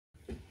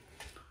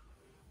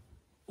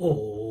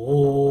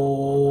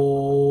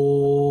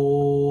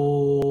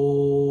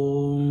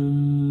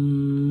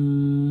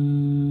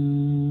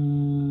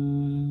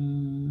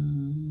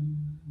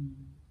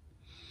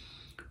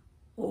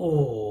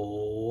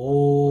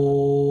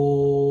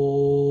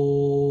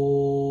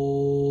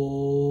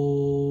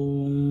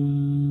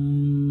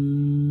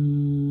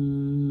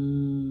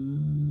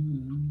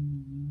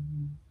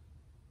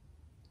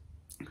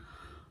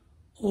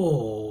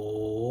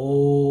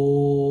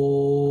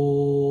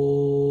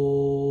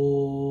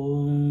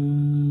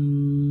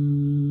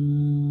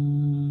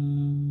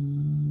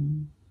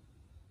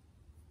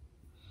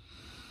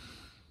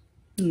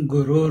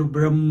Gurur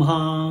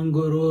Brahma,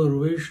 Gurur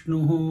Vishnu,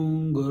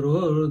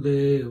 Gurur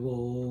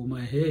Devo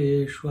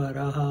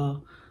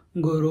Maheshwaraha,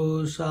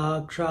 Guru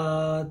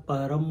Sakshat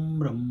Param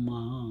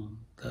Brahma,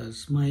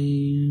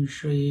 Tasmai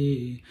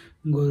Shri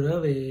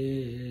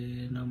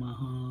Gurave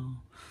Namaha,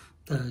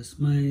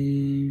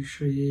 Tasmai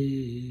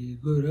Shri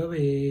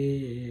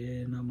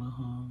Gurave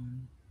Namaha,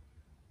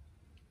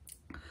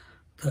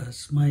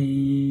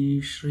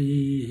 Tasmai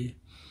Shri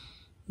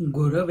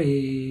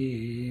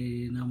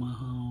Gurave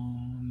Namaha.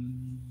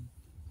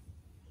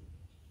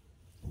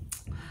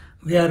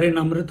 We are in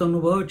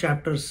Amrutanubhava,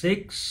 chapter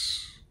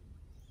 6,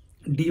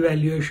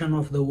 Devaluation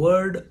of the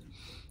Word,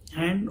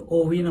 and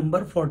OV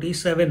number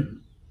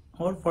 47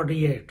 or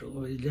 48.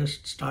 We'll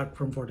just start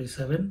from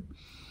 47.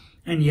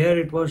 And here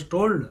it was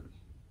told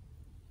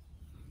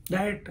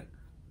that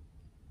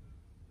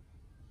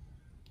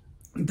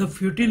the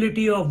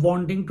futility of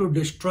wanting to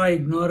destroy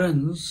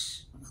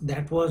ignorance,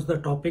 that was the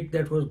topic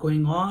that was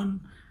going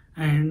on.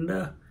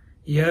 And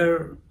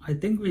here, I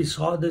think we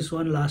saw this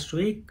one last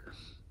week.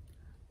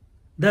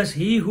 Thus,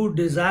 he who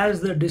desires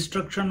the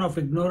destruction of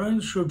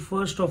ignorance should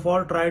first of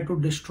all try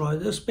to destroy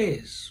the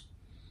space.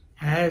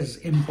 As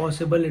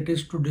impossible it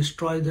is to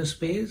destroy the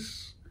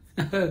space.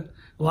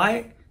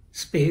 Why?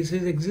 Space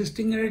is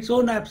existing in its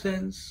own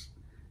absence.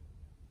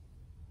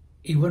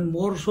 Even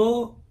more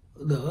so,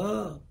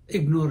 the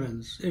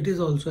ignorance. It is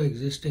also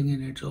existing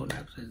in its own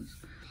absence.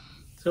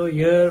 So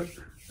here,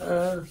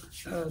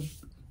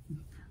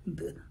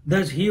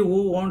 thus he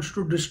who wants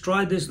to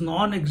destroy this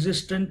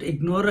non-existent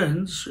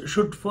ignorance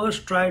should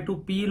first try to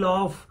peel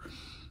off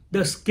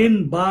the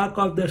skin bark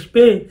of the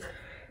space.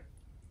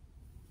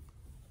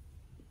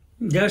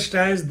 Just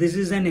as this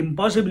is an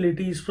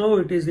impossibility, so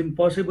it is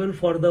impossible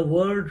for the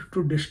word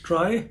to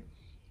destroy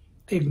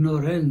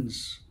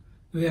ignorance.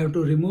 We have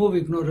to remove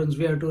ignorance,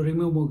 we have to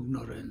remove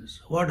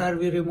ignorance. What are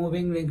we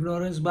removing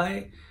ignorance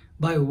by?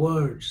 By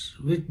words.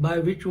 By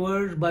which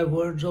words? By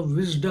words of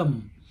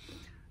wisdom.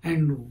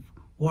 And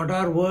what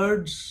are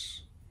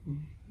words?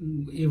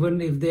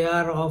 Even if they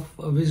are of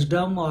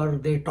wisdom, or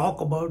they talk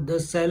about the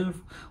self,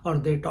 or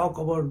they talk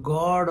about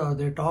God, or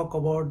they talk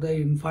about the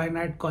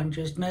infinite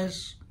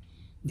consciousness,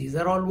 these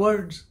are all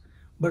words.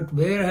 But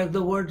where have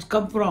the words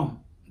come from?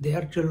 They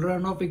are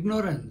children of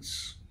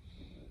ignorance.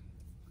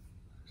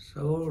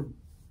 So,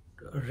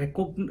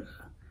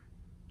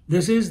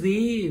 this is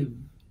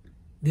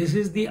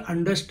the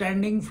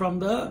understanding from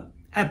the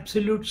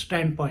absolute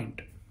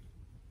standpoint.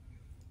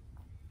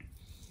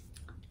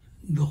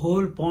 The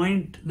whole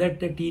point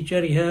that the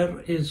teacher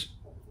here is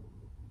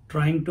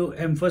trying to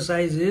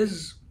emphasize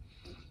is,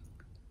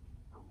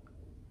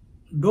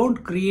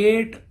 don't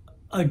create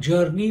a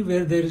journey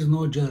where there is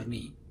no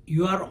journey.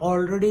 You are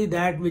already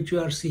that which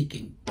you are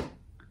seeking.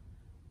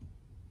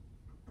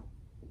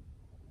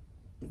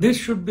 This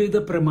should be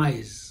the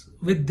premise.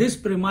 With this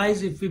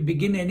premise, if we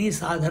begin any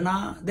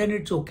sadhana, then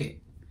it's okay.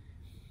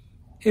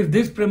 If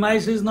this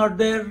premise is not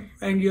there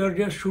and you are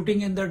just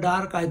shooting in the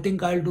dark, I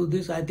think I'll do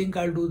this, I think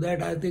I'll do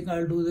that, I think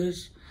I'll do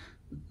this,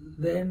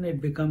 then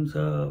it becomes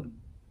a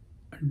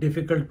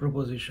difficult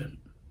proposition.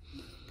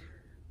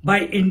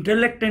 By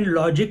intellect and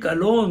logic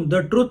alone,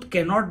 the truth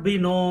cannot be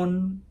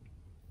known.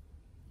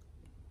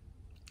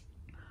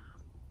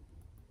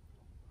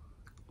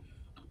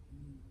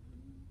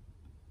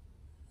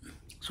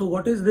 So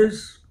what is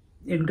this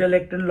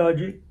intellect and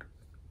logic?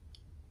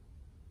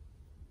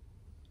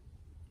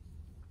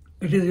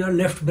 It is your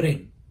left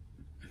brain.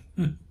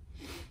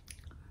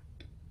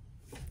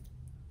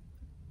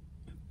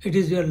 It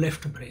is your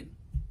left brain.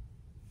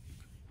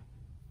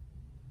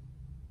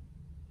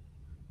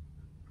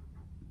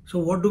 So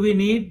what do we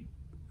need?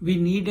 We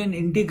need an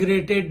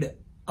integrated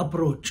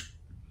approach.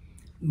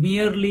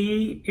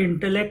 Merely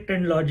intellect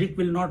and logic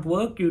will not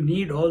work. You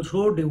need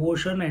also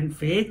devotion and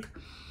faith.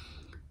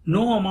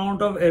 No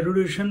amount of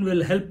erudition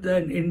will help the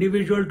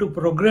individual to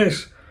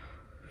progress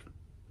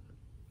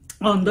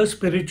on the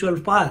spiritual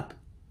path.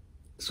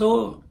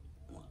 So,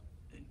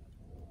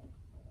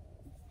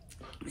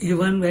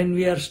 even when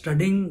we are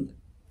studying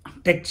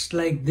texts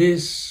like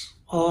this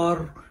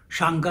or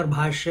Shankar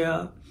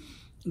Bhashya,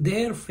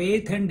 their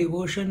faith and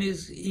devotion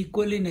is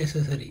equally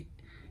necessary.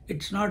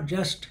 It's not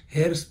just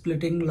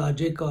hair-splitting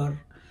logic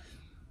or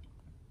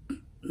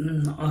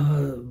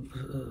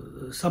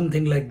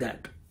something like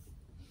that.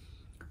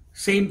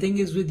 Same thing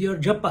is with your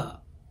japa.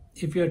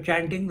 If you're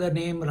chanting the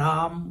name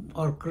Ram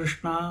or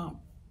Krishna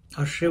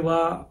or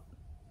Shiva,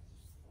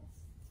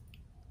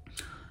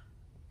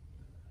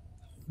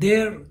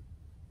 There,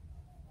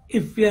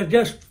 if we are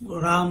just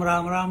Ram,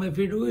 Ram, Ram, if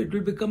we do, it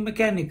will become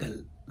mechanical.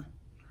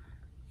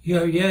 You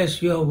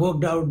have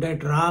worked out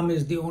that Ram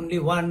is the only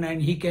one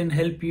and he can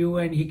help you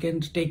and he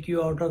can take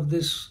you out of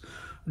this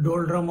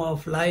doldrum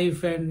of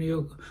life,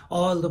 and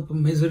all the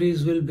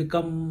miseries will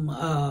become,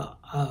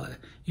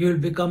 you will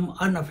become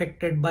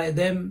unaffected by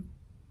them,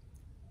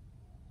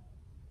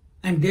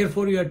 and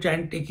therefore you are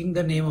taking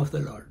the name of the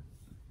Lord.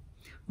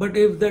 But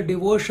if the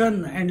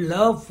devotion and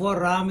love for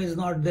Ram is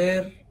not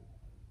there,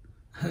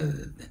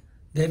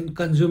 then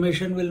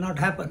consummation will not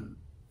happen.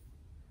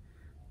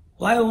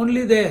 Why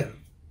only there?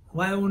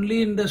 Why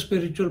only in the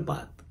spiritual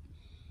path?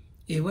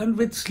 Even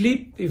with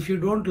sleep, if you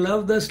don't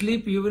love the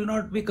sleep, you will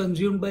not be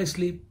consumed by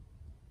sleep.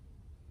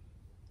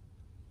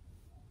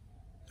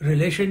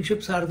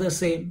 Relationships are the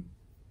same.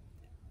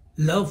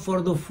 Love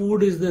for the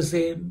food is the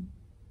same.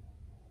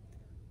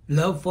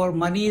 Love for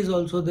money is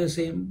also the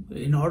same.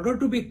 In order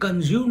to be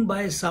consumed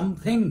by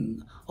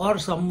something or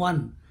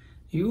someone,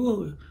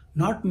 you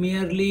not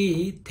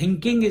merely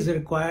thinking is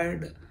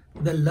required.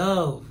 The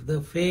love,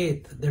 the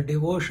faith, the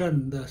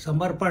devotion, the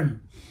samarpan,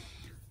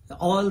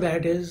 all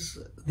that is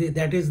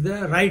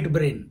the right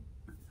brain.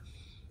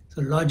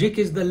 So logic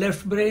is the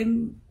left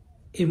brain,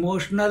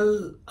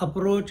 emotional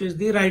approach is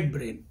the right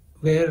brain,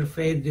 where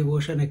faith,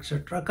 devotion,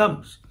 etc.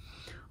 comes.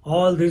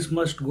 All this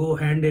must go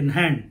hand in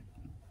hand.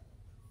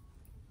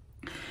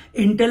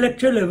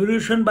 Intellectual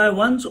evolution by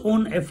one's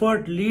own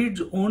effort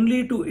leads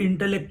only to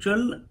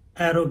intellectual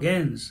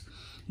arrogance.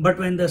 But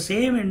when the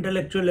same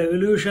intellectual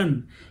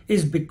evolution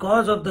is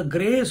because of the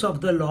grace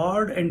of the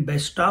Lord and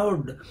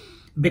bestowed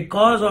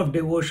because of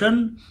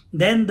devotion,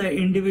 then the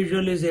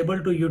individual is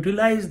able to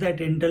utilize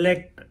that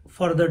intellect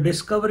for the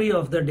discovery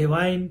of the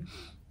divine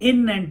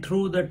in and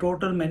through the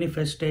total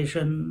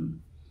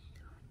manifestation.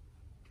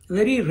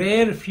 Very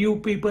rare few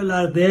people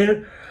are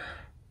there,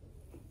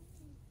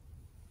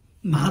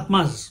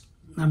 Mahatmas.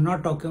 I'm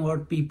not talking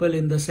about people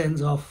in the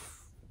sense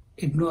of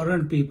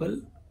ignorant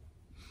people.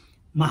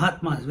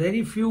 Mahatmas,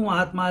 very few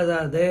Mahatmas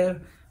are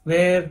there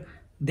where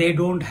they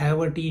don't have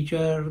a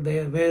teacher,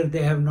 where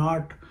they have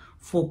not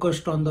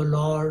focused on the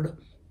Lord.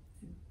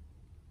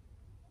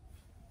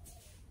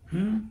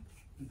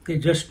 They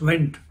just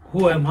went,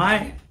 who am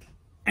I?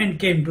 And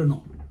came to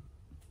know.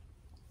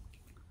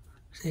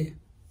 See?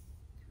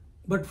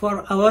 But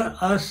for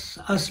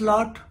us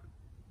lot,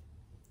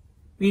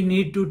 we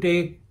need to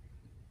take,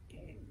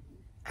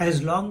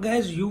 as long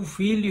as you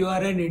feel you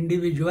are an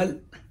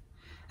individual,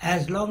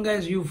 as long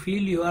as you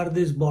feel you are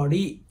this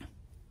body,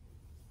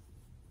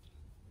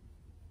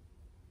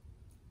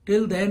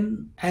 till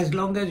then, as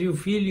long as you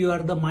feel you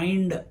are the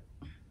mind,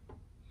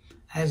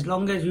 as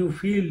long as you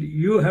feel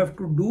you have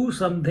to do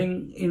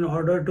something in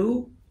order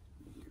to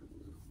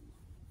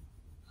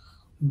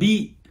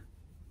be,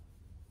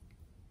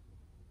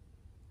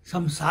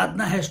 some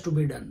sadhana has to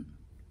be done.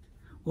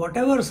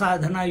 Whatever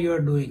sadhana you are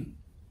doing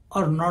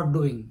or not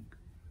doing,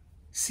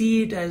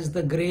 see it as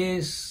the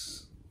grace,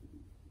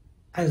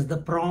 as the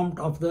prompt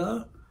of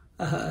the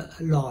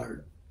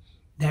Lord.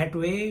 That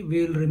way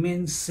we will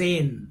remain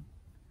sane.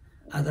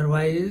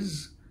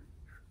 Otherwise,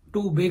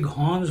 two big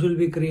horns will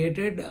be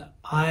created.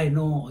 I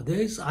know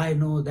this, I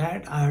know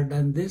that, I have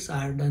done this,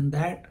 I have done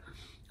that,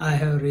 I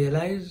have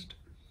realized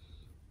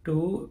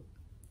to,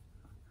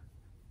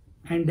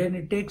 and then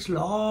it takes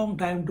long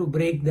time to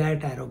break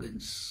that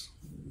arrogance.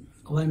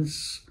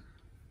 Once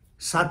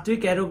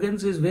sattvic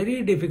arrogance is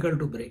very difficult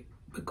to break,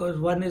 because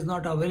one is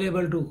not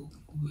available to,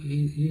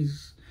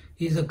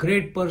 he's a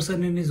great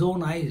person in his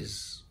own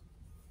eyes.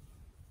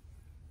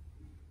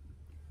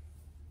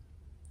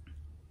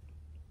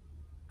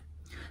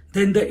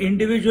 Then the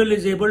individual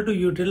is able to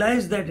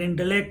utilize that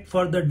intellect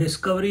for the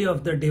discovery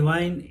of the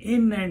divine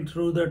in and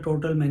through the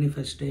total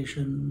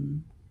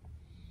manifestation.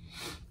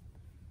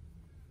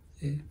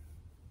 See?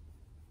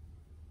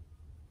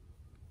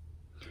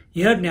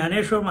 Here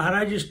Jnaneshwar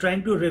Maharaj is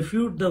trying to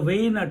refute the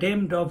vain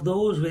attempt of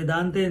those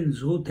Vedantins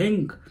who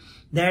think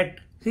that,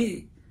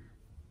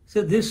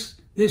 so this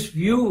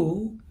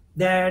view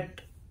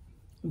that,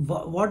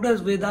 what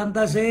does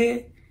Vedanta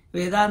say?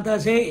 Vedanta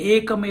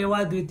say,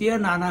 Ekameva Dvitiya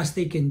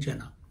Nanasti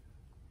Kinchana.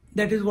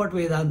 That is what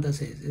Vedanta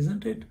says,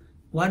 isn't it?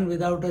 One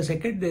without a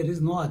second, there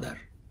is no other.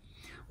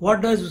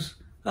 What does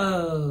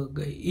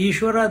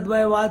Ishvara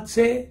Advayavad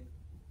say?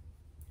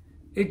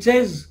 It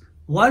says,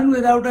 one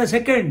without a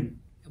second,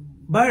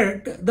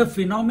 but the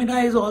phenomena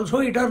is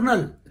also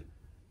eternal.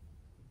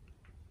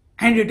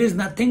 And it is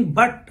nothing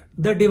but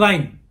the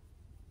divine,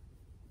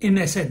 in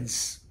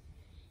essence.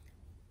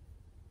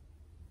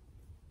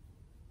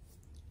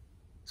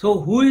 So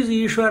who is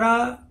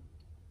Ishvara?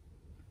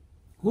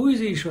 Who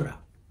is Ishvara?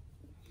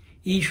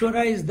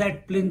 Ishvara is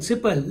that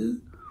principle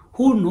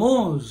who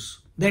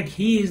knows that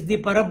he is the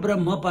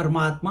Parabrahma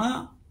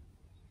Paramatma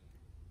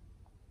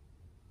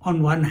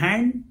on one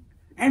hand,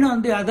 and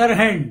on the other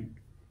hand,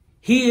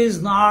 he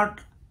is not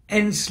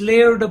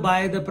enslaved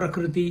by the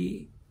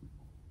Prakriti.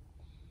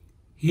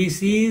 He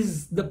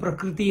sees the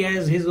Prakriti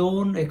as his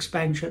own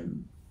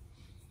expansion.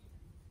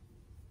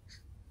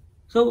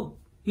 So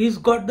he's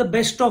got the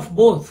best of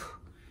both.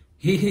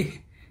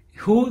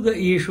 who the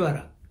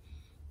Ishvara.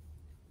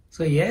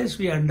 So yes,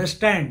 we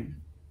understand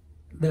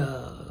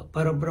the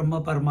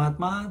Parabrahma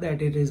Paramatma,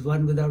 that it is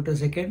one without a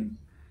second.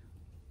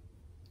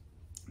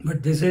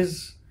 But this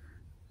is,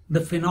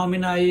 the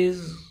phenomena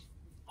is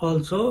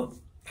also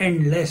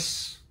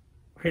endless.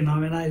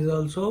 Phenomena is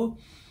also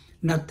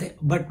nothing,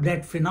 but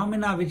that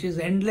phenomena which is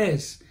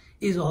endless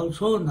is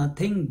also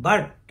nothing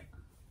but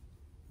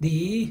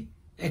the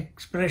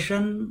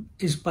expression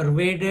is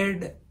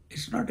pervaded,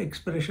 it's not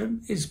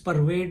expression, is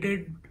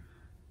pervaded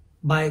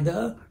by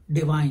the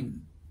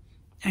divine.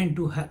 And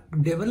to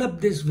develop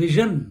this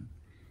vision,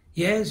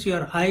 yes,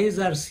 your eyes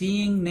are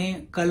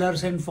seeing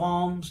colors and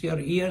forms, your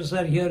ears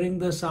are hearing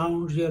the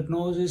sounds, your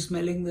nose is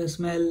smelling the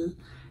smell,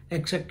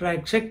 etc.,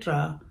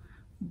 etc.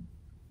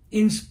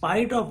 In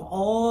spite of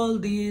all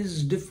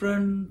these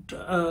different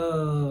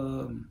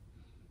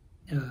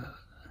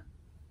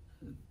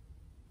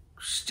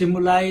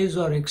stimuli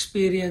or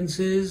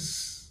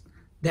experiences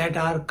that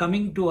are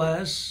coming to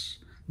us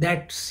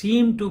that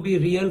seem to be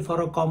real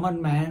for a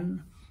common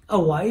man, a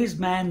wise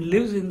man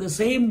lives in the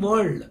same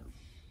world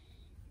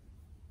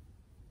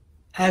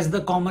as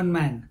the common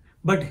man,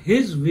 but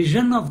his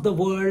vision of the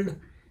world,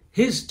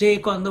 his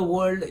take on the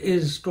world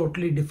is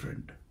totally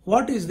different.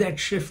 What is that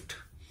shift?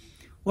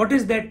 What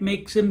is that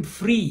makes him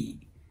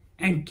free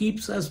and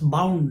keeps us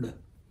bound?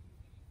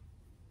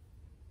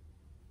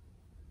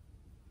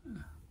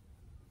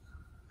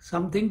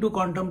 Something to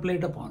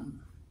contemplate upon.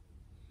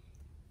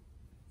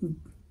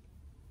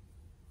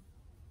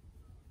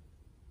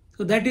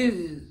 So that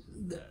is,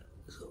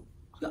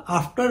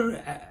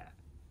 after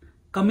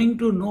coming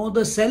to know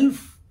the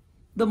self,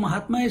 the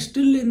Mahatma is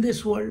still in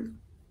this world.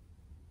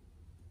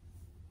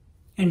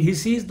 And he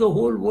sees the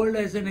whole world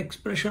as an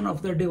expression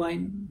of the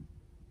divine.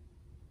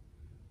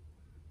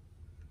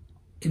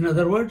 In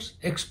other words,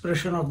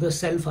 expression of the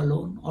self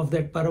alone, of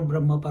that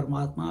Parabrahma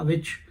Paramatma,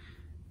 which,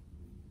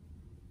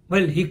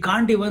 well, he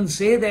can't even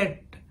say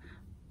that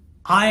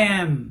I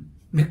am,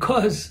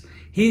 because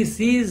he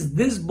sees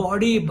this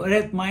body,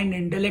 breath, mind,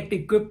 intellect,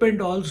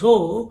 equipment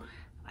also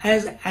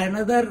as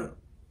another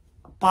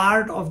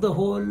part of the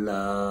whole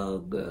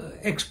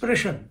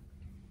expression.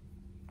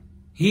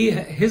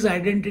 His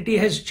identity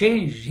has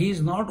changed. He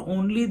is not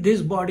only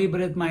this body,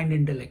 breath, mind,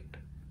 intellect.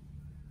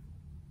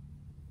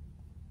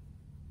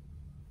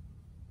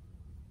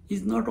 He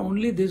is not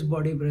only this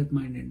body, breath,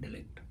 mind,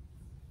 intellect.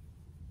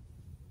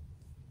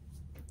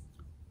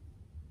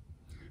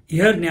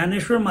 Here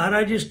Jnaneshwar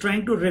Maharaj is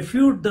trying to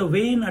refute the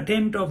vain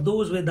attempt of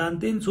those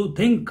Vedantins who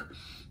think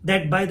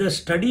that by the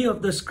study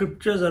of the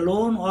scriptures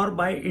alone, or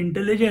by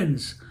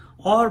intelligence,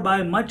 or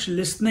by much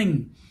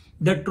listening,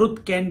 the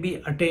truth can be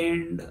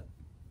attained.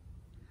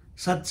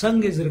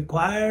 Satsang is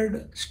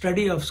required,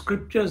 study of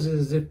scriptures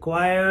is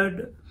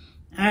required,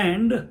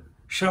 and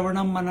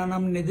Shravanam,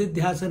 Mananam,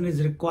 Nididhyasan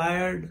is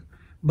required.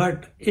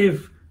 But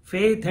if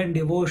faith and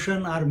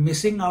devotion are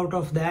missing out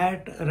of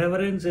that,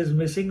 reverence is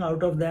missing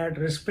out of that,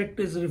 respect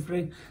is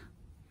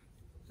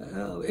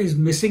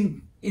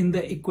missing in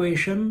the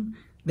equation,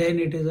 then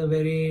it is a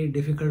very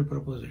difficult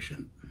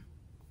proposition.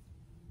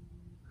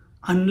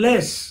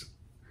 Unless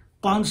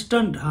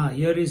constant,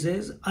 here he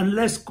says,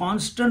 unless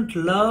constant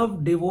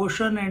love,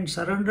 devotion and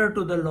surrender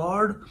to the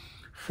Lord,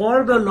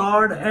 for the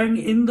Lord and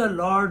in the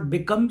Lord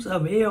becomes a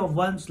way of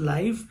one's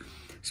life,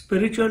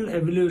 spiritual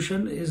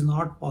evolution is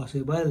not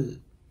possible.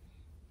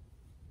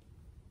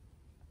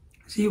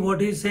 See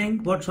what he's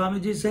saying, what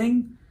Swamiji is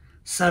saying?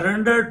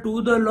 Surrender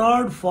to the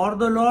Lord, for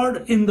the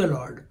Lord, in the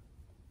Lord.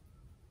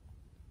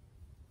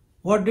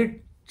 What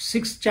did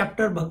 6th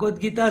chapter Bhagavad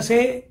Gita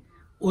say?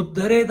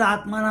 Uddharet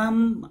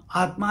atmanam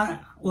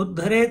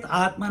uddharet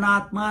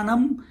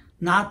atmanatmanam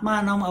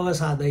natmanam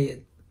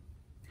avasadayet.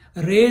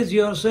 Raise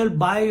yourself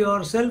by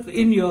yourself,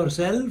 in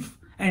yourself,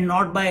 and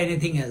not by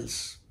anything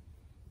else.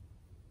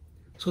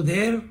 So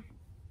there,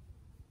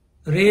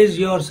 raise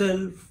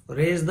yourself,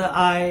 raise the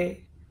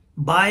I,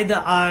 by the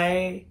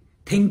I,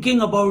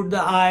 thinking about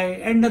the I,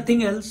 and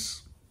nothing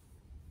else.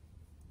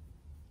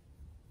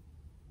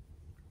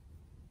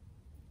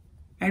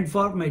 And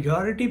for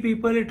majority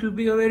people, it will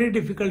be a very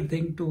difficult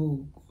thing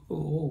to,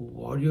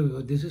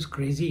 this is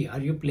crazy. Are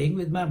you playing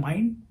with my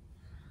mind?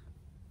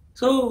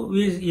 So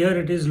here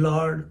it is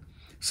Lord.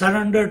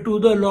 Surrender to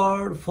the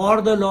Lord,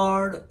 for the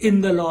Lord,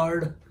 in the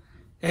Lord.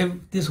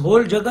 This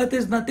whole Jagat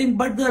is nothing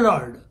but the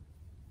Lord.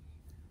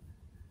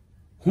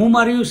 Whom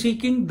are you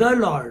seeking? The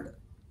Lord.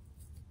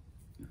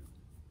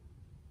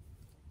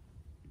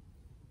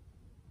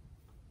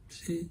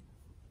 See?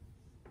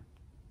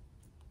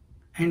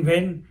 And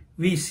when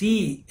we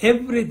see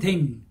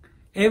everything,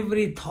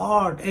 every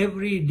thought,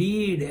 every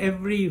deed,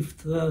 every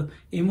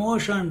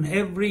emotion,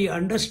 every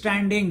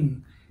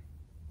understanding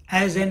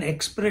as an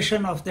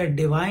expression of that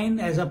divine,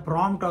 as a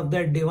prompt of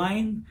that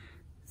divine,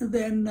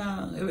 then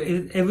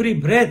every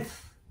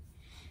breath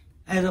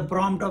as a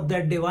prompt of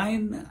that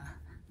divine,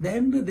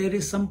 then there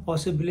is some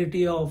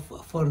possibility of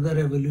further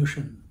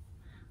evolution.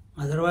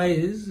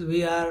 Otherwise,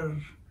 we are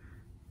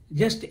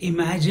just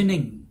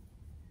imagining.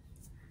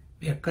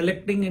 We are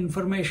collecting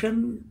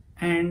information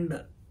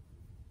and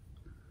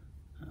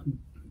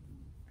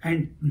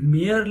And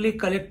merely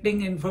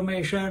collecting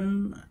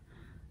information,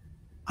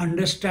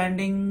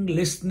 understanding,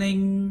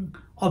 listening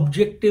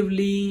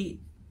objectively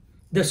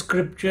the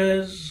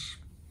scriptures,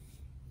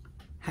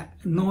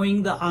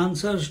 knowing the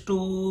answers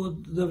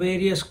to the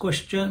various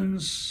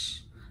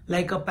questions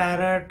like a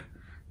parrot,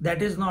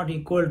 that is not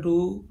equal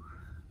to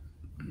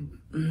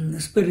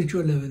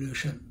spiritual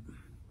evolution.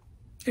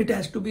 It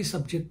has to be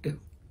subjective.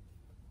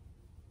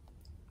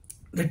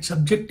 That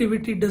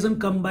subjectivity doesn't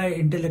come by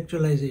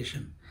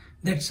intellectualization.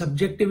 That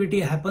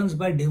subjectivity happens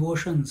by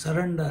devotion,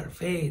 surrender,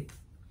 faith.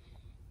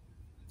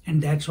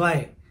 And that's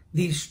why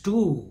these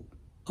two,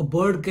 a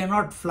bird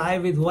cannot fly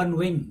with one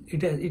wing.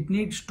 It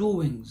needs two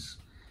wings.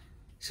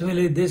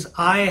 Similarly, this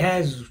I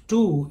has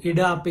two,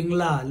 Ida,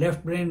 Pingla,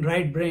 left brain,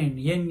 right brain,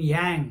 yin,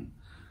 yang,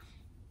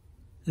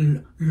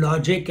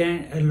 logic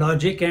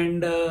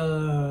and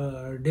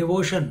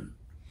devotion.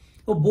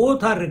 So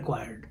both are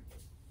required.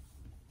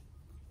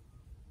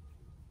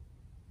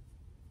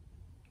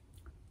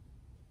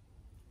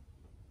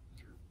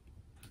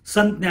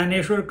 Sant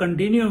Jnaneshwar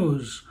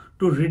continues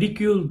to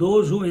ridicule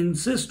those who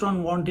insist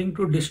on wanting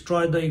to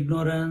destroy the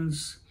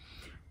ignorance.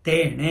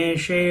 Tene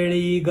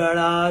sheli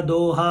gala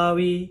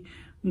dohavi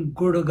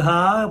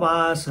gudgha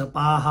vas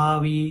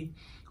pahavi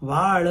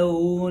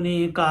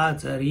vaalaune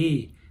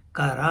kachari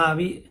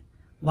karavi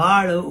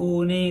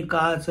vaalaune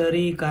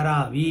kachari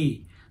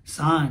karavi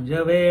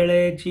sanja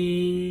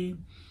velechi.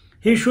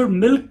 He should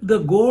milk the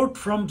goat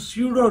from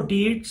pseudo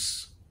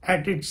teats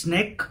at its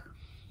neck,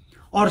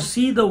 or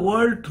see the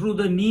world through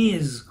the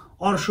knees,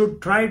 or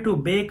should try to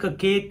bake a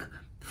cake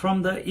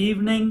from the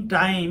evening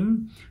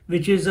time,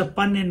 which is a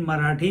pun in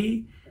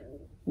Marathi.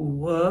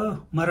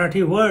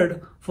 Marathi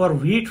word for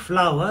wheat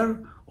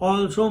flour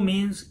also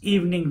means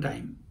evening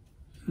time.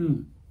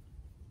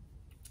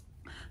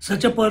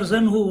 Such a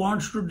person who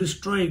wants to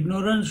destroy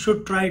ignorance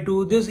should try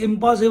to, these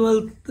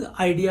impossible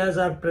ideas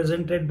are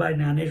presented by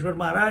Jnaneshwar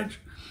Maharaj.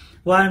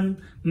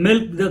 One,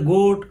 milk the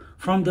goat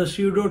from the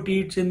pseudo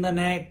teats in the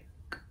neck.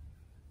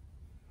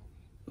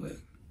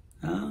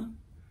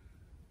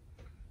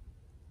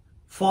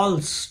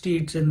 False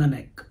teats in the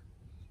neck.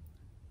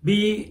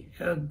 B,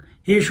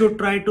 he should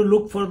try to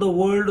look at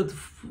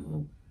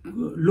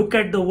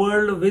the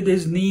world with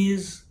his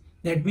knees.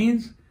 That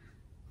means,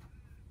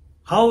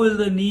 how will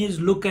the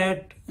knees look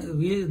at?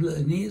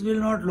 The knees will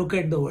not look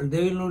at the world.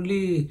 They will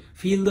only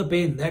feel the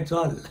pain. That's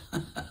all.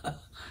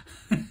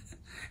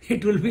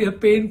 It will be a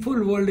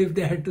painful world if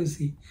they had to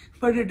see.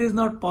 But it is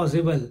not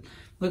possible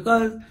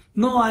because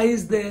no eye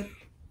is there.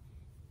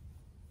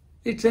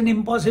 It's an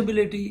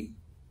impossibility.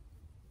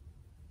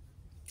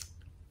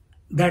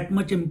 That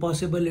much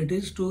impossible it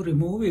is to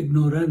remove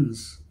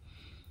ignorance.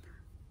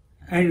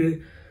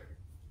 And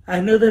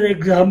another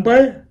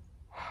example,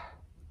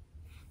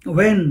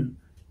 when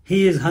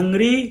he is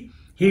hungry,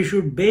 he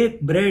should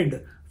bake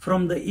bread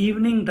from the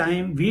evening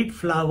time, wheat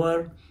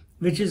flour,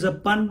 which is a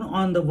pun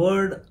on the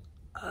word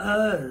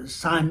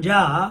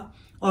sanja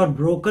or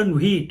broken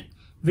wheat,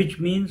 which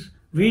means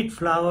wheat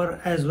flour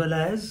as well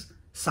as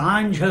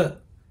sanj.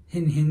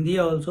 In Hindi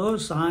also,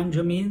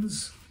 sanj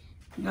means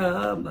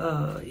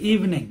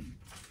evening,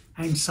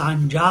 and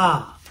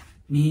sanja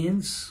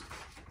means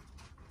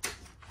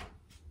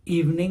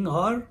evening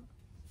or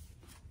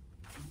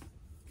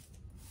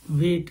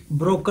wheat,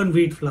 broken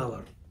wheat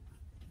flour.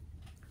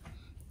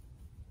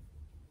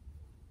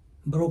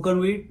 Broken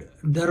wheat,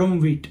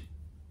 dharam wheat,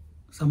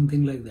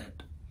 something like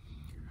that.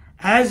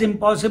 As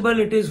impossible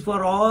it is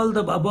for all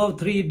the above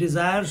three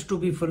desires to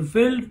be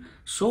fulfilled,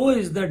 so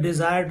is the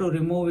desire to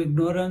remove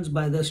ignorance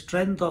by the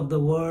strength of the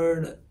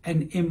word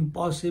an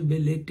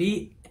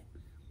impossibility.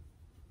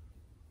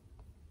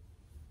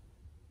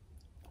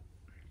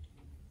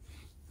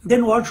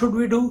 Then what should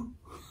we do?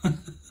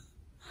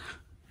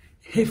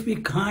 If we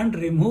can't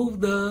remove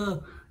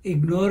the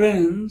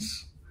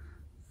ignorance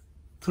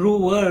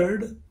through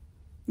word,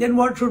 then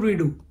what should we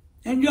do?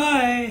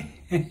 Enjoy!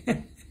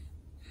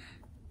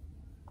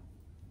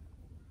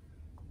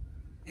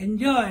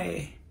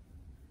 Enjoy.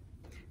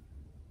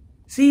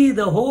 See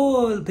the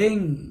whole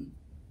thing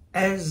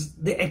as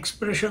the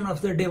expression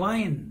of the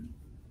divine.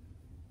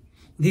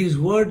 These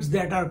words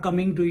that are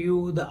coming to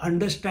you, the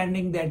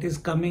understanding that is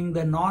coming,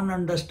 the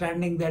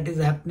non-understanding that is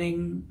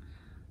happening,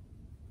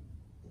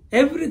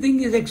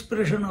 everything is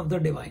expression of the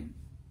divine.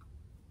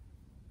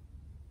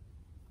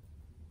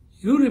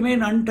 You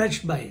remain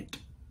untouched by it.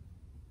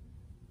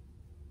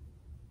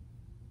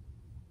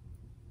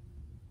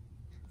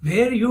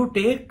 Where you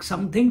take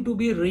something to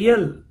be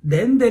real,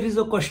 then there is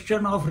a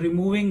question of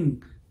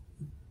removing.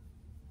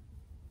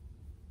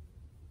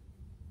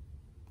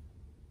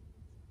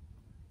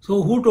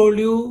 So who told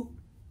you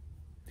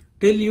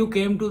till you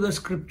came to the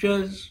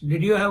scriptures,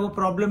 did you have a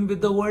problem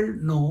with the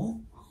world?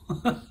 No.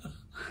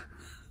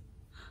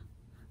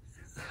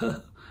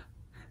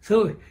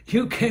 So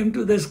you came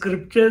to the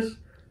scriptures.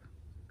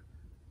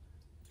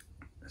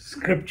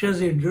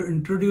 Scriptures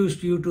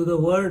introduced you to the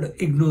word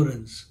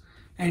ignorance.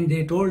 And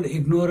they told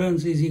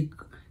ignorance is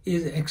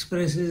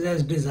expresses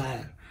as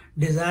desire.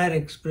 Desire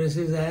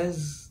expresses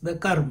as the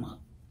karma.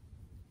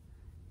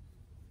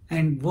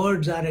 And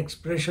words are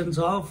expressions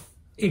of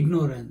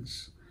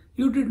ignorance.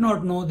 You did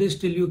not know this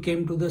till you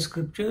came to the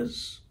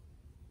scriptures.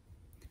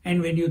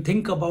 And when you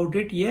think about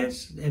it,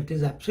 yes, it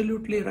is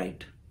absolutely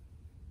right.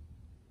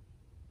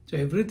 So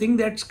everything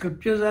that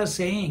scriptures are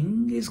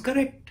saying is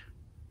correct.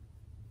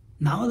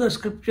 Now the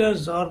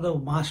scriptures or the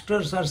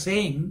masters are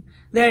saying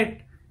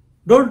that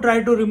don't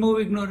try to remove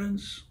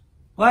ignorance.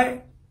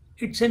 Why?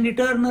 It's an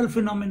eternal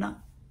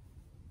phenomena.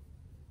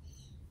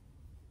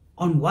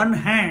 On one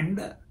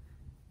hand,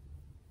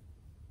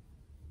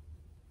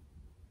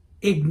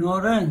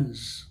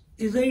 ignorance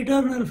is an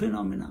eternal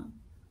phenomena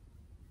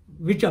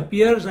which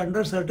appears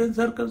under certain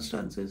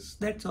circumstances.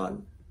 That's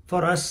all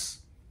for us.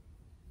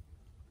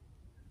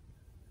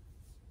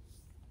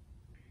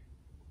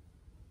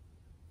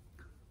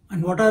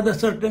 And what are the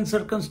certain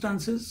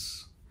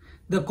circumstances?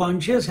 The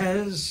conscious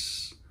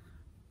has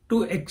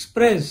to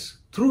express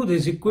through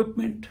this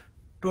equipment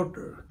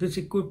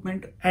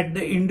at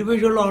the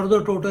individual or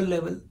the total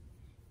level.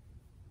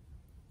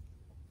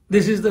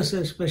 This is the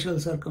special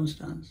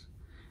circumstance.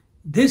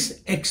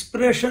 This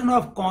expression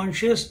of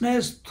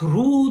consciousness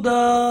through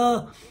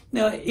the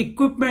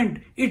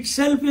equipment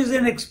itself is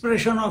an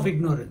expression of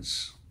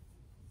ignorance.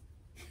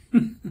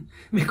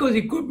 Because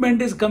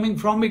equipment is coming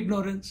from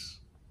ignorance.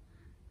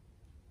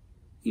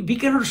 We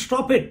cannot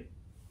stop it.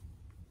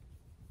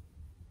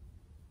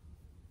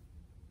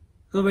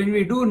 So when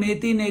we do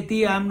neti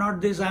neti, I'm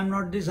not this, I'm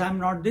not this, I'm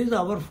not this,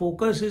 our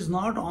focus is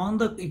not on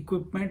the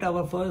equipment,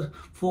 our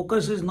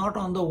focus is not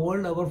on the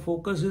world, our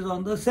focus is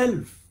on the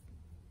self.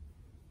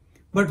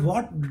 But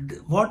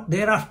what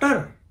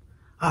thereafter?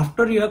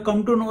 After you have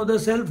come to know the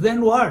self,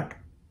 then what?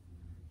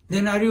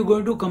 Then are you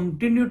going to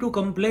continue to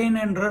complain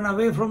and run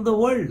away from the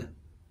world?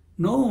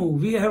 No,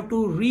 we have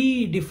to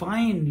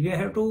redefine, we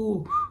have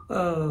to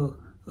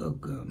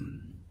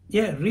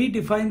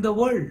redefine the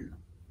world.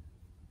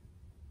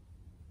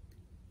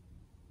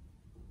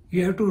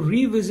 You have to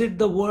revisit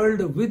the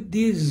world with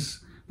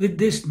this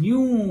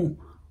new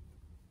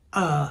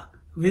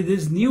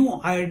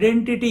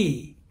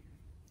identity,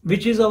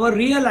 which is our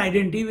real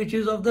identity, which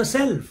is of the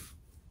self.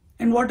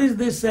 And what is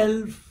this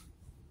self?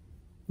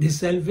 This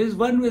self is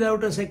one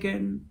without a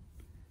second.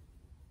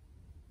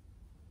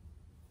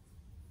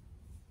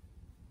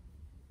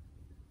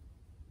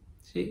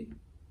 See?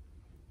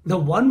 The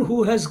one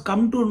who has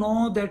come to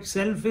know that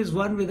self is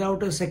one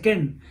without a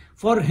second,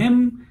 for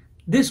him,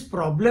 this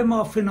problem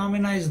of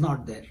phenomena is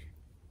not there.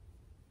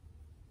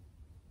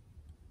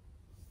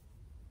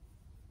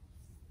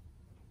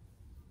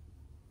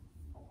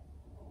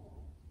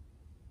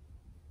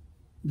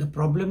 The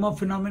problem of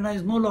phenomena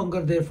is no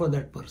longer there for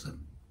that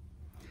person.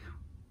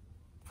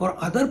 For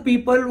other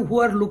people who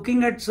are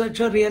looking at such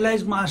a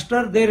realized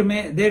master, there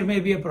may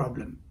be a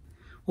problem.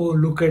 Oh,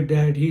 look at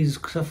that, he is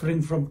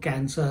suffering from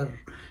cancer.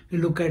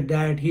 Look at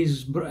that, he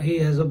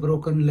has a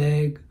broken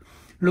leg.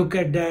 Look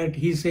at that,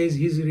 he says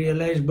he's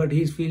realized but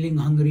he's feeling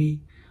hungry.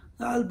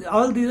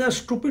 All these are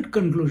stupid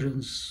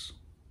conclusions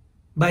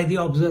by the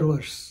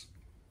observers.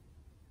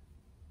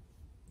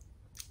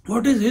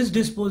 What is his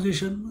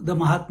disposition, the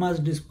Mahatma's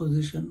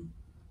disposition?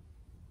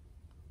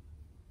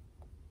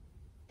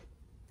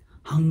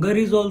 Hunger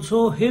is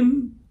also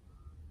him,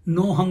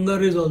 no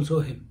hunger is also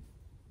him.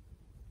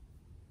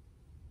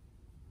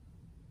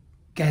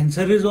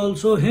 Cancer is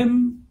also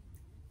him.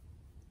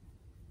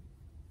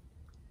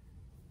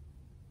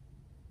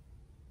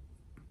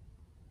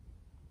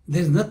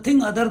 There is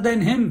nothing other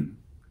than him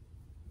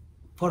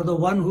for the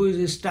one who is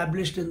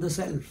established in the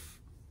self.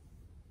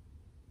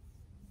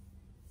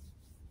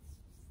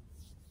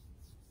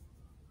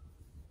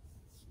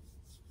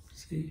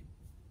 See?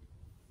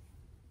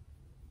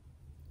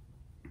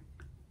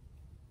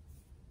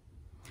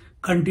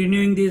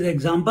 Continuing these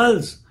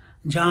examples,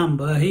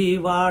 Jambahi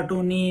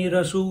vatuni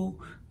rasu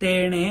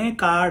tene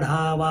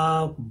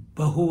kadhava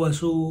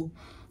bahuvasu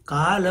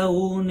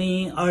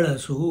kalauni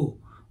alasu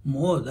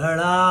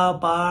modala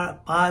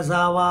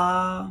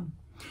pazava.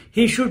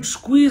 He should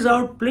squeeze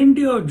out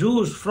plenty of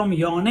juice from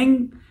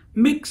yawning,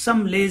 mix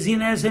some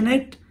laziness in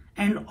it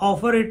and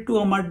offer it to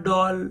a mud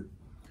doll.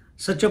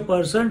 Such a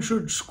person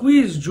should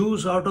squeeze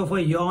juice out of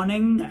a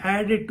yawning,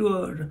 add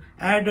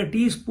a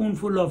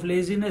teaspoonful of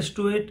laziness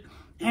to it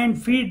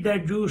and feed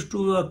that juice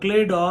to a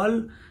clay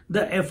doll.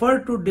 The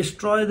effort to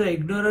destroy the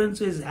ignorance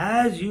is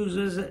as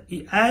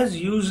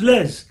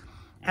useless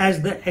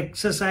as the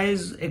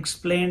exercise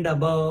explained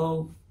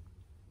above.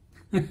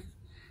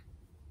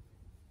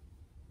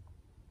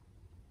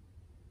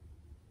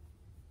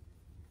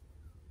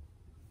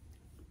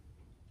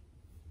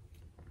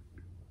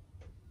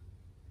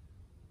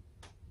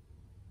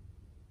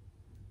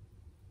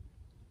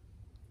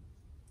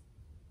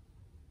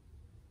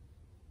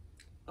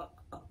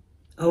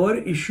 Our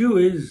issue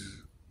is,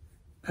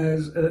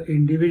 as an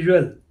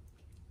individual,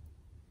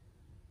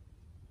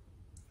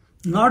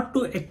 not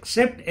to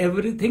accept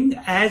everything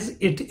as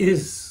it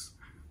is.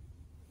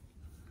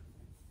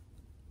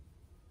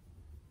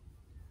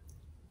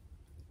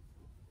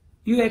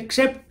 You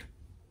accept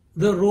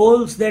the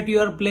roles that you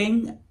are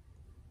playing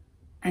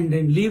and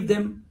then leave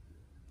them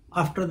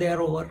after they are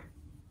over.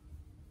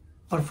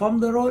 Perform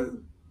the role,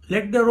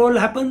 let the role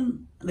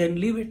happen, then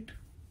leave it.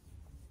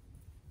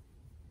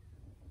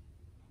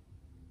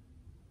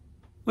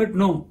 But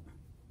no.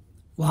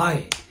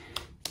 Why?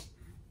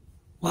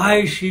 Why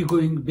is she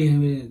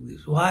behaving like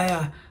this?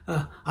 Why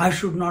I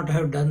should not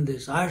have done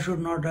this? I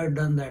should not have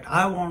done that.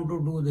 I want to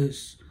do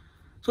this.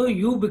 So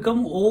you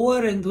become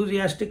over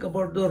enthusiastic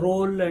about the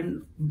role,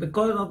 and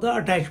because of the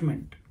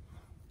attachment.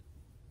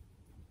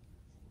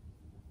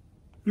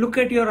 Look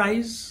at your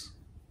eyes.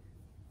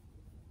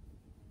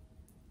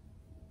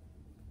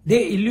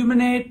 They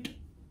illuminate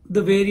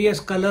the various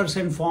colors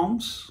and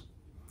forms.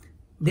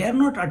 They are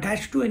not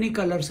attached to any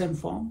colors and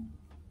form.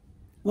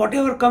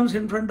 Whatever comes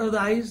in front of the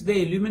eyes,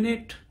 they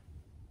illuminate.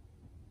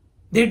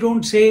 They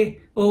don't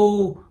say,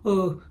 oh,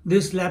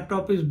 this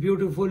laptop is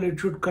beautiful, it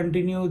should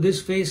continue.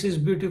 This face is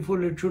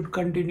beautiful, it should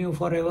continue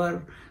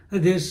forever.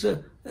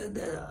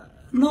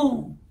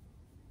 No.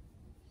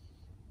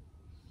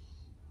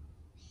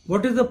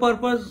 What is the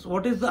purpose?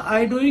 What is the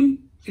eye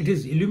doing? It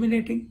is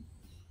illuminating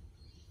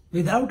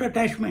without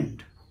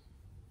attachment.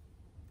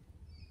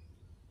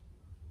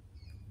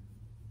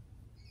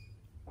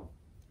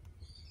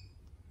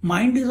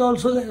 Mind is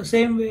also the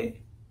same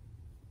way.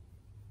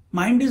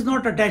 Mind is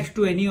not attached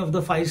to any of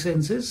the five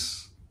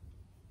senses.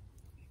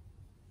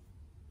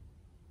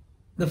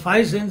 The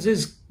five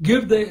senses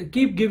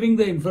keep giving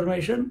the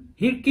information.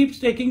 He keeps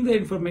taking the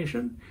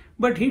information,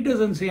 but he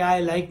doesn't say, I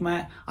like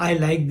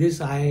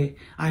this eye,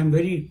 I'm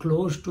very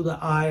close to the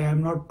eye,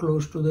 I'm not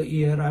close to the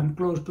ear, I'm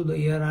close to the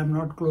ear, I'm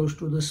not close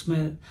to the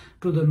smell,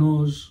 to the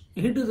nose.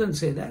 He doesn't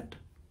say that.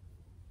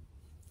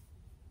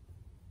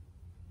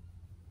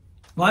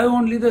 Why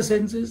only the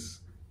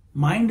senses?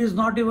 Mind is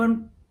not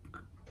even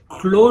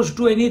close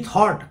to any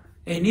thought.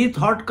 Any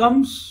thought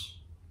comes,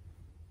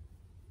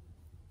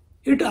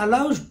 it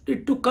allows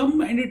it to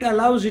come and it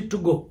allows it to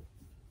go.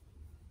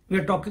 We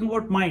are talking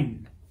about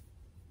mind.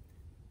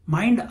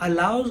 Mind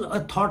allows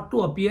a thought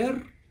to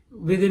appear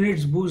within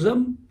its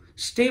bosom,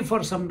 stay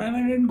for some time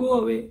and then go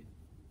away.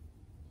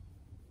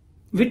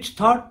 Which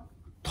thought?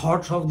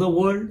 Thoughts of the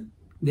world.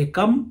 They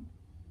come,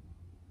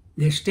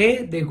 they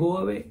stay, they go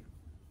away.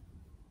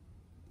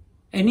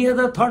 Any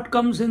other thought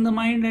comes in the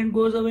mind and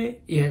goes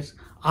away? Yes.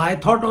 I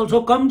thought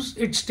also comes,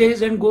 it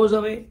stays and goes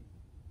away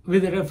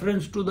with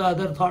reference to the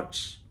other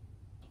thoughts.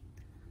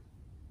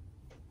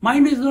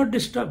 Mind is not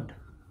disturbed.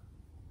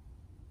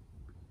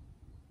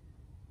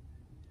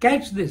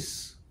 Catch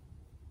this.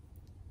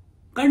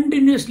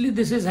 Continuously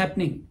this is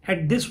happening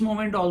at this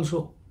moment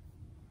also.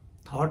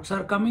 Thoughts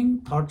are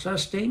coming, thoughts are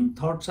staying,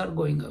 thoughts are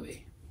going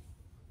away.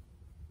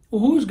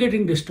 Who is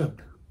getting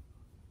disturbed?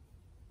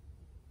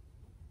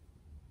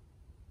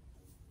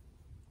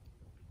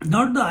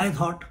 Not the I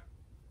thought,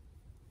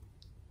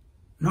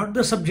 not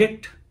the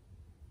subject,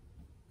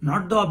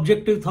 not the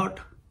objective thought.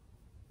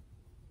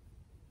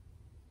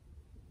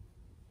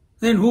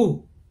 Then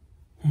who?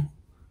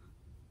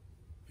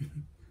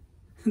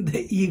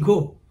 The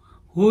ego.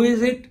 Who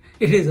is it?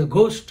 It is a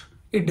ghost.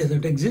 It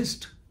doesn't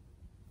exist.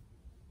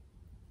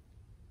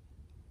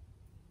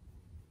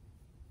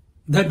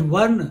 That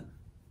one,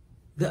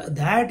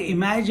 that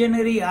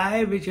imaginary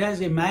I which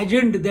has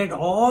imagined that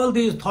all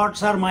these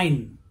thoughts are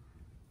mine,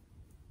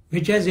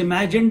 which has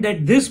imagined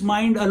that this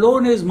mind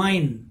alone is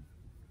mine,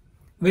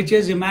 which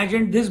has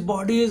imagined this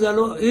body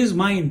is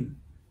mine,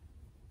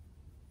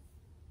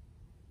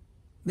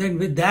 then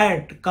with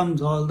that comes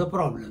all the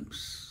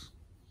problems.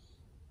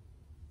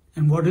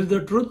 And what is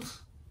the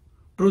truth?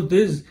 Truth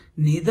is,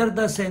 neither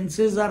the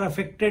senses are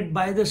affected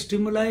by the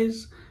stimuli,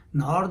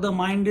 nor the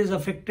mind is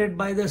affected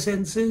by the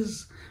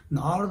senses,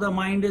 nor the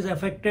mind is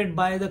affected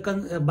by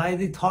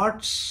the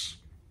thoughts.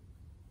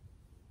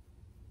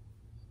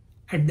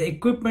 At the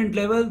equipment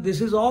level,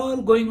 this is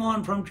all going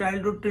on from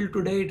childhood till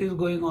today. It is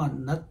going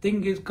on.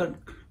 Nothing is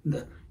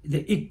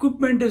the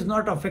equipment is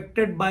not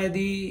affected by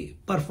the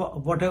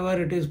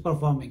whatever it is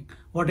performing,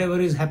 whatever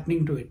is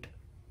happening to it.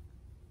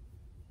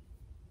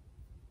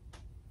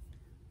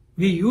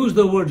 We use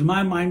the words,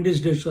 my mind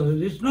is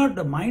disturbed. It's not,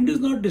 the mind is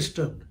not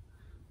disturbed.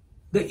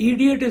 The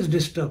idiot is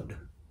disturbed,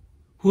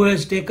 who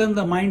has taken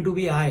the mind to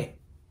be I.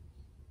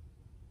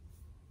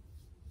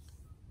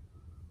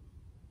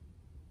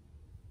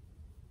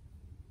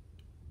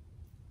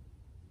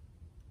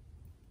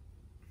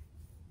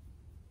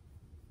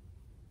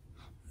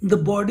 The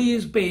body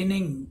is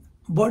paining.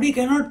 Body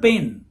cannot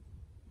pain.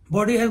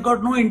 Body has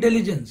got no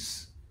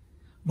intelligence.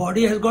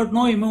 Body has got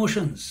no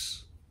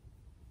emotions.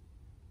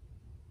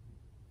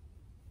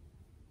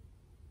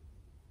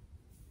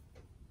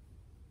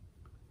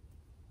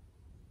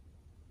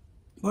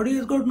 Body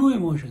has got no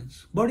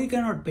emotions. Body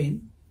cannot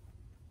pain.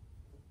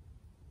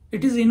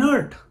 It is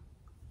inert.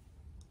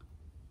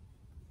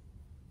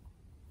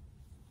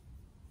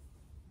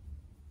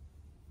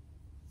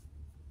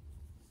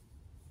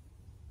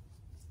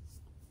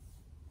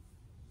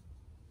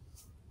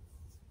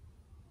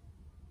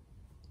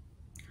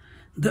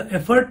 The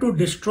effort to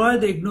destroy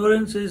the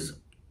ignorance is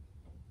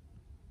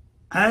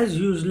as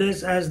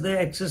useless as the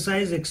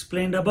exercise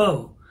explained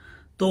above.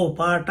 To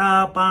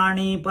pata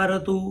pani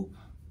paratu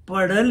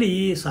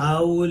पडली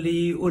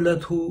सावली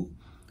उलथू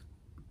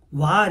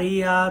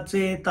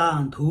वारियाचे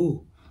तांधू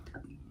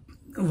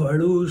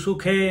वळू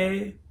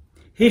सुखे.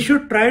 He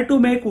should try to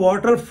make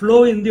water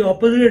flow in the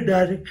opposite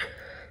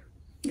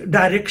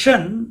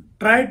direction,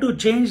 try to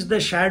change the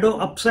shadow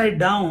upside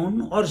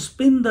down, or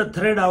spin the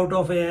thread out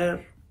of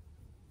air.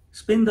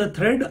 Spin the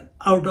thread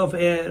out of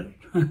air.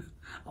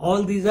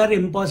 All these are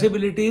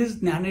impossibilities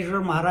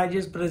Jnaneshwar Maharaj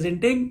is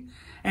presenting,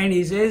 and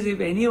he says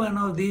if any one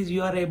of these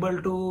you are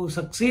able to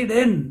succeed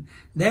in,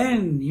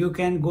 then you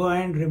can go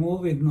and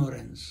remove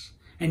ignorance.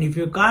 And if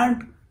you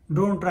can't,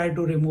 don't try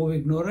to remove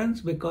ignorance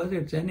because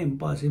it's an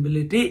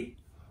impossibility.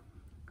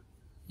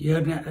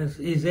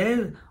 He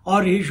says,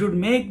 or he should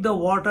make the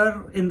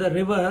water in the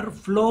river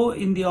flow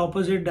in the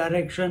opposite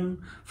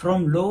direction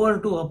from lower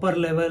to upper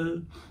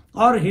level,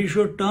 or he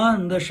should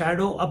turn the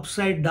shadow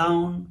upside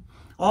down,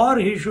 or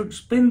he should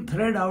spin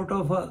thread out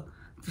of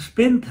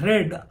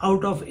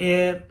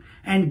air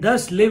and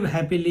thus live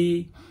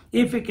happily.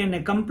 If he can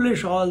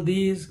accomplish all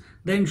these,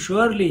 then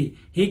surely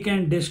he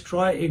can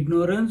destroy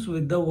ignorance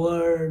with the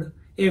word.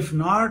 If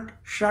not,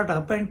 shut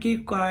up and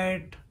keep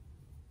quiet.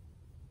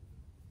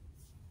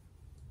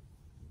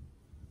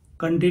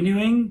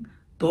 Continuing,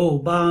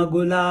 तो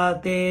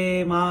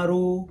बागुलाते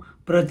मारू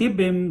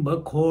प्रतिबिंब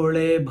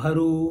खोळे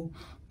भरू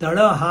तळ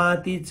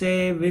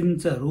हातीचे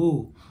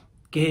विंचरू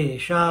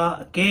केश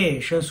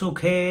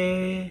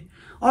सुखे.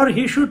 Or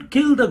he should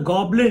kill the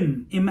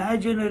goblin,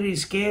 imaginary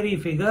scary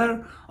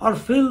figure, or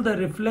fill the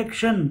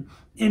reflection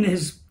in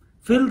his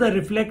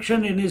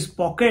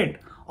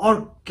pocket,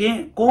 or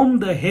comb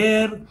the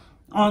hair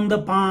on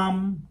the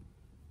palm.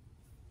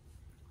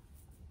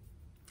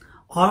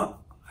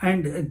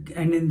 And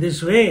in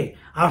this way,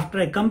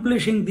 after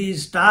accomplishing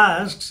these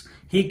tasks,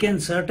 he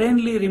can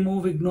certainly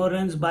remove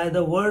ignorance by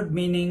the word,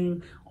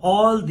 meaning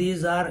all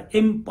these are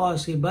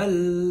impossible.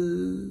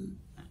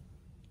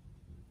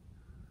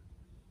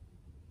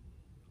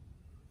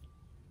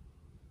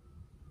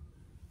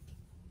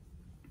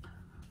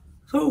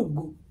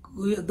 So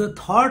the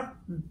thought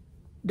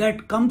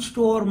that comes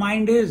to our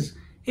mind is,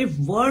 if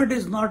word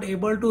is not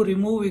able to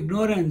remove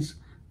ignorance,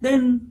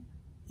 then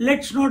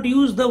let's not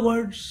use the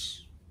words.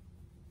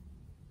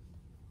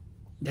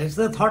 That's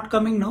the thought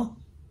coming, no?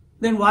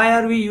 Then why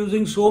are we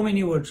using so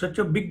many words? Such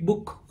a big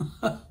book.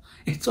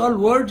 It's all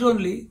words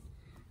only.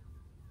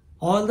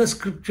 All the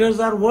scriptures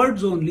are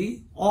words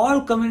only.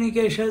 All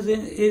communication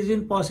is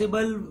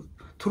impossible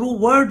through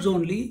words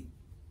only.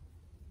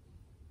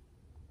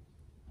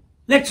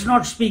 Let's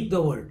not speak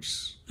the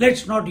words.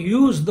 Let's not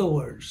use the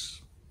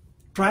words.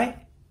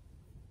 Try.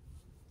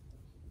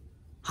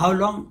 How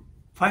long?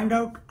 Find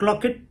out,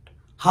 clock it.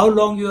 How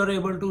long you are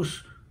able to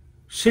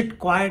sit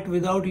quiet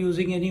without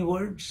using any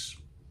words,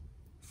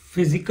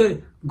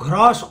 physical,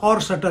 gross or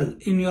subtle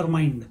in your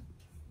mind.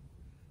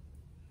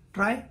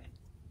 Try.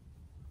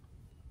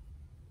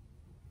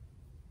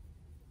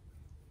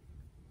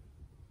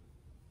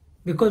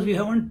 Because we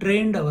haven't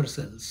trained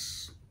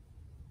ourselves.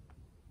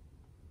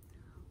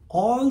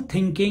 All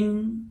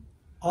thinking,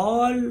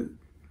 all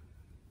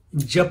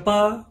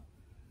japa,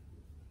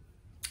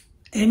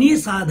 any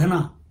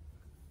sadhana,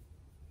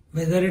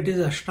 whether it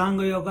is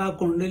Ashtanga Yoga,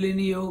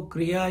 Kundalini Yoga,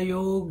 Kriya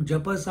Yoga,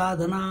 Japa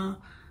Sadhana,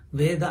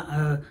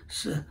 Veda,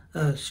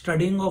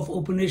 studying of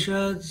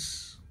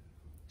Upanishads,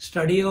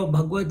 study of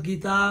Bhagavad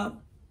Gita,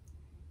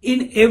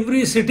 in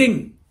every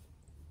sitting,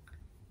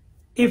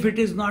 if it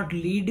is not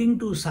leading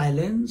to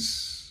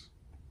silence,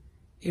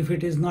 if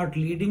it is not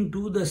leading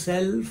to the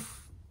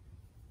self,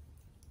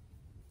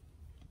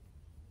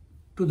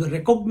 to the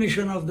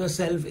recognition of the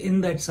self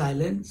in that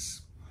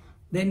silence,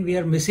 then we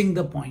are missing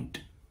the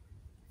point.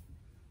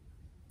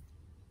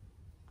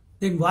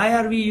 Then why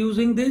are we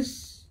using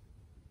this?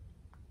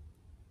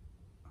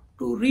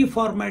 To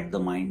reformat the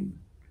mind.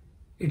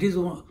 It is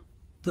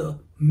the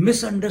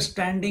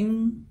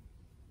misunderstanding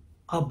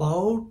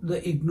about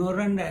the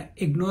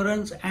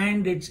ignorance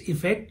and its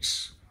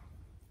effects.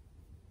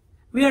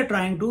 We are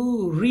trying to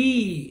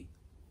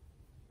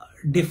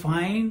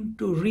redefine,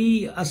 to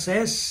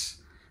reassess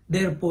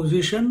their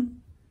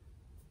position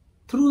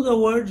through the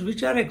words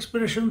which are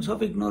expressions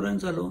of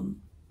ignorance alone.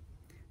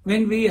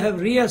 When we have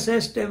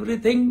reassessed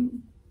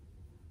everything,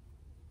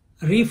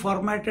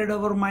 reformatted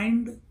our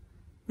mind,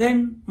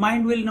 then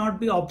mind will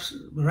not be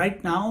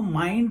right now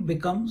mind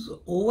becomes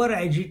over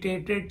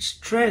agitated,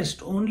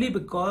 stressed only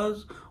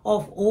because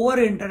of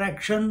over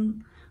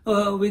interaction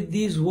with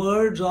these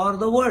words or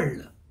the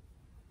world.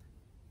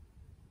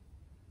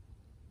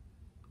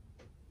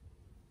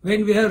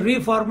 When we have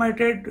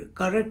reformatted,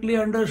 correctly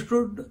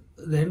understood,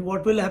 then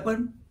what will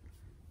happen?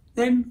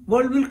 Then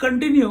world will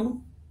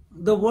continue,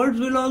 the words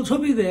will also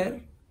be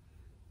there,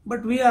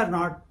 but we are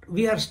not,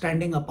 we are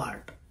standing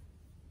apart.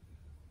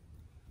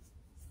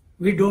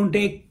 We don't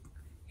take,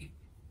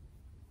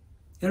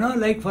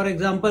 like for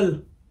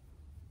example,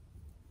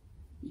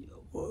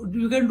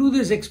 you can do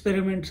this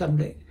experiment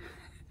someday.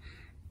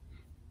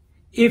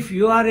 If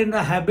you are in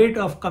the habit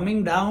of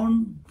coming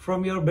down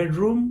from your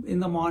bedroom in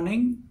the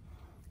morning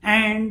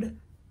and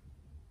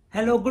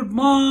hello, good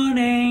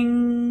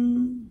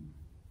morning,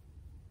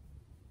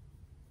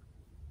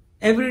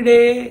 Every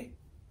day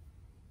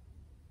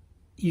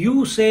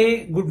you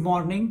say good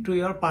morning to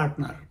your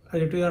partner,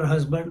 to your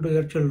husband, to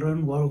your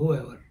children, or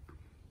whoever.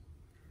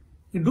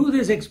 You do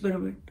this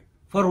experiment.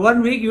 For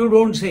 1 week you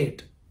don't say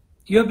it.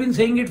 You have been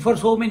saying it for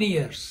so many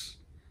years.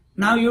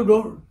 Now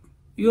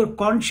you're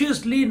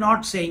consciously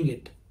not saying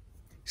it.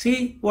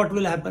 See what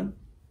will happen.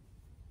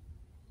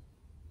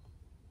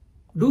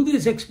 Do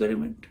this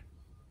experiment.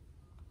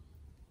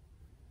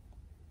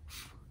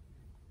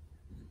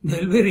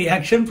 There will be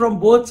reaction from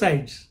both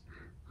sides.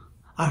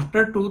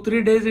 After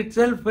 2-3 days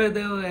itself,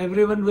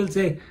 everyone will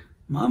say,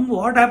 Mom,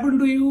 what happened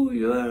to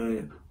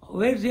you?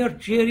 Where's your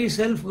cheery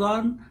self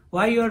gone?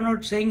 Why you are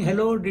not saying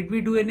hello? Did we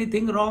do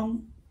anything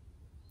wrong?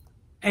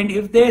 And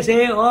if they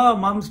say, oh,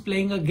 Mom's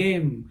playing a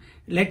game,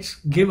 let's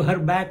give her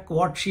back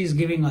what she's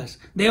giving us,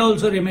 they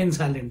also remain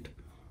silent.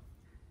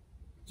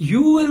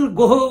 You will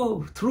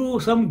go through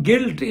some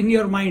guilt in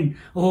your mind.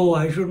 Oh,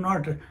 I should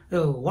not.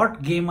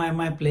 What game am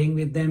I playing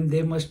with them?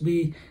 They must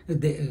be.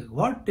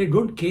 What? They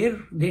don't care.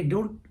 They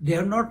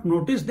have not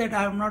noticed that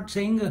I am not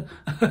saying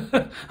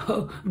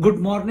good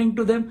morning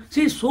to them.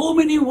 See, so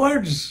many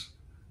words.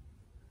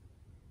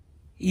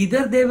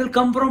 Either they will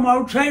come from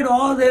outside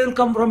or they will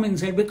come from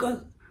inside, because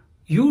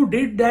you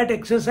did that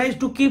exercise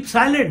to keep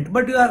silent,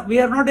 but we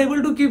are not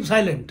able to keep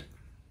silent.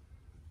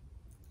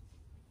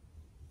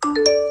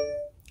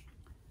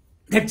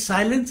 That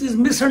silence is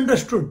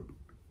misunderstood,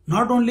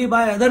 not only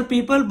by other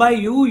people, by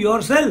you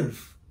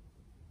yourself.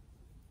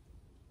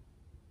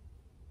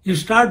 You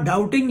start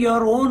doubting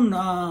your own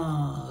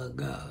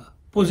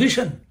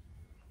position.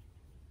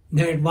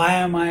 That why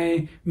am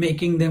I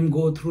making them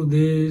go through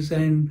this,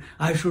 and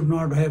I should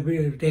not have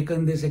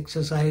taken this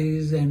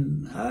exercise,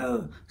 and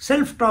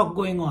self-talk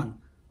going on.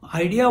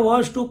 Idea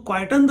was to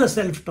quieten the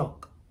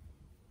self-talk.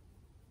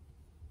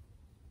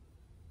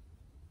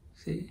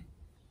 See?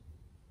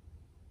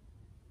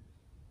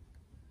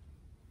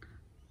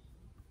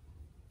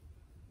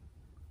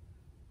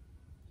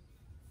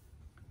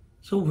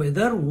 So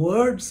whether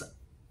words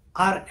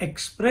are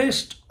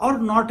expressed or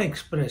not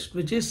expressed,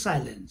 which is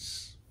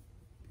silence,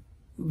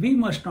 we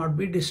must not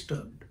be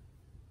disturbed.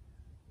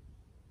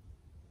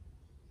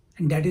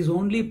 And that is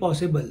only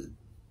possible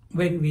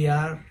when we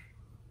are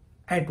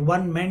at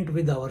one ment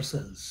with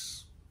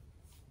ourselves.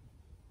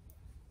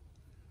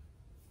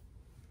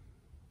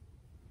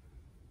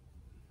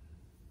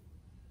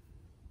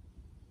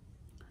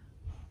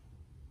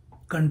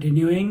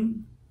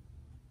 Continuing.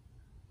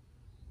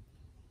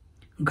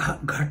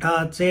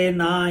 घटाचे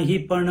नाही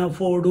पण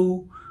फोडू,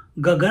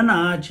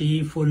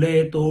 गगनाची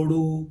फुले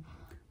तोडू,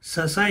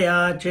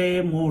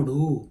 ससयाचे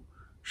मोडू,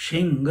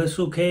 शिंग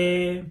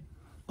सुखे.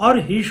 Or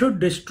he should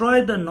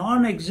destroy the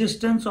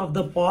non-existence of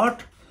the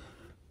pot,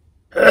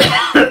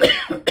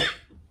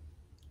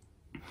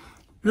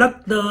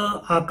 pluck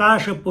the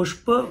akash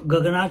pushpa,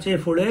 gaganache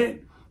fule,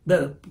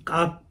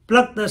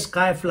 pluck the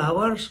sky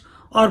flowers,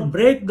 or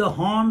break the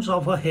horns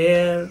of a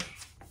hare.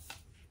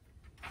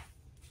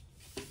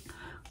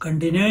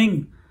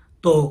 Continuing,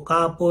 तो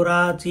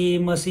कापुराची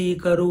मसी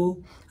करू,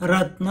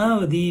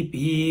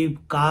 रत्नदीपी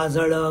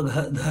काजळ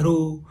धरू,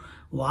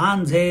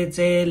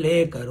 वांझेचे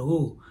लेकरू,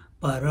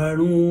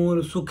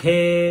 परणूर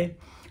सुखे.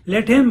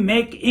 Let him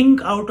make ink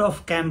out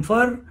of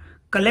camphor,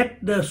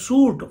 collect the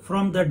soot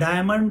from the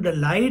diamond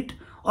light,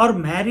 or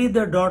marry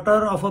the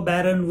daughter of a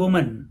barren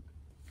woman.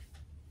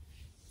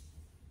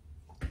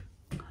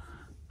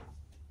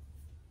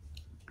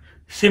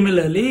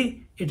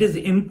 Similarly, it is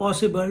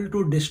impossible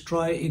to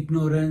destroy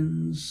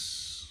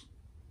ignorance.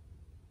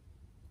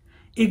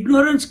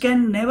 Ignorance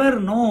can never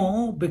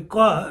know,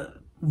 because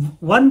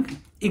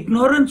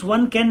ignorance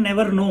one can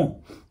never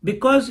know,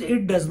 because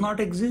it does not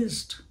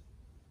exist.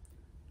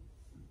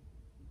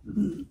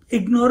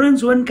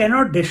 Ignorance one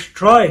cannot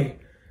destroy.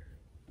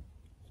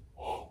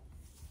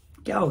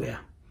 क्या हो गया?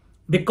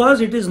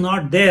 Because it is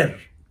not there.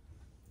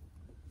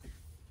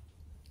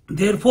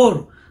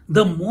 Therefore,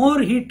 the more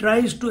he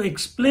tries to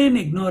explain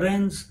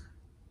ignorance,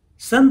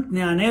 Sant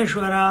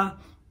Jnaneshwara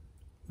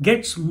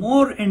gets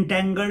more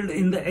entangled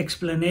in the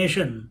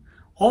explanation.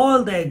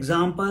 All the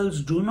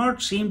examples do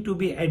not seem to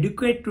be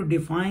adequate to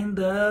define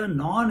the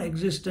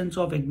non-existence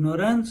of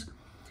ignorance.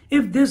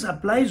 If this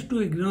applies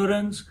to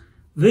ignorance,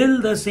 will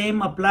the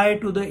same apply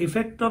to the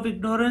effect of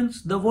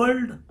ignorance, the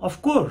world?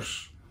 Of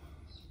course.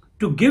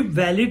 To give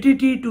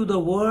validity to the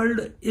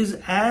world is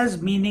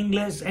as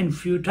meaningless and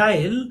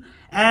futile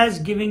as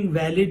giving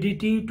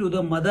validity to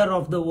the mother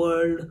of the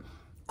world,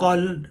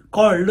 called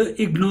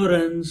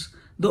ignorance.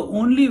 The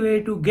only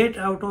way to get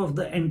out of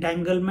the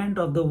entanglement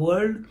of the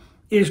world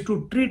is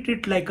to treat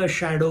it like a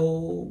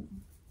shadow.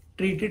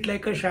 Treat it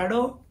like a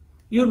shadow.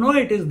 You know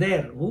it is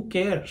there. Who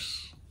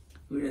cares?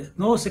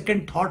 No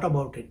second thought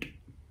about it.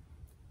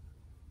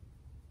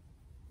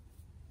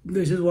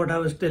 This is what I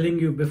was telling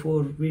you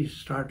before we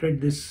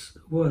started this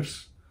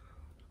verse.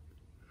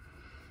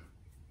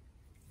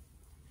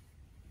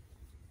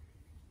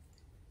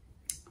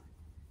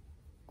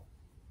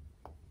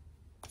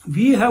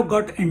 We have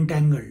got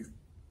entangled.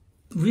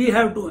 We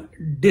have to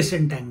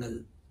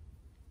disentangle.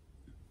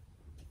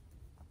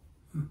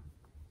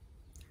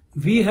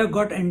 We have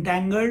got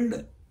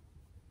entangled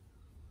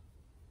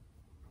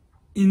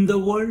in the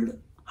world.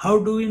 How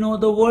do we know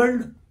the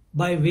world?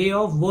 By way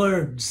of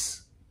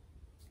words.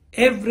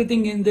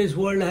 Everything in this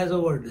world has a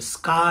word.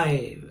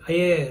 Sky,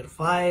 air,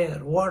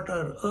 fire,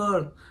 water,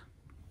 earth,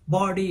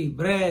 body,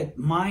 breath,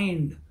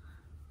 mind,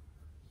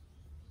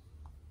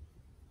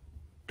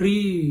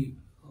 tree,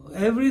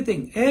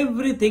 everything.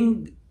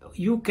 Everything.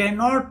 You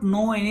cannot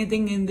know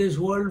anything in this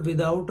world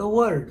without a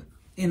word.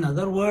 In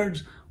other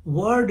words,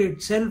 word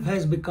itself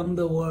has become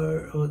the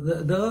word,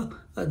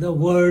 the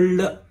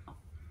world.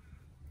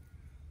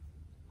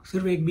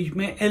 सिर्फ एक बीच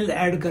में L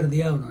add कर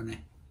दिया उन्होंने.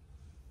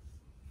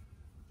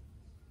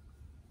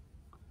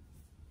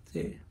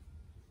 See?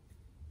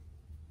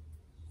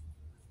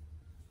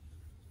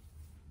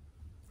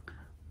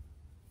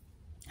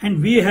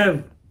 And we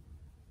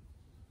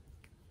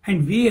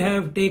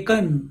have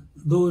taken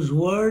those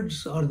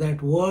words or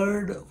that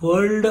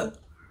world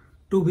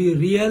to be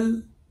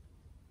real.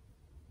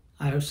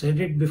 I have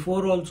said it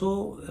before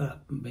also,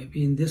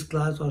 maybe in this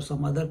class or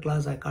some other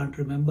class, I can't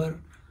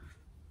remember.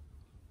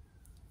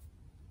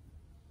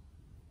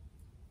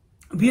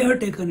 We have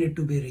taken it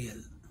to be real.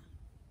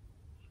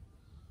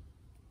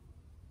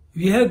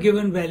 We have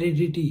given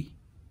validity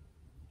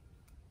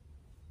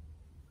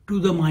to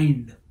the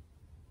mind.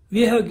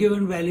 We have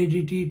given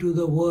validity to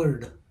the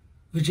word,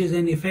 which is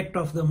an effect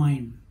of the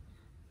mind.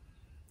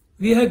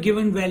 We have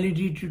given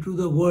validity to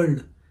the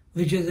world,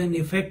 which is an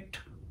effect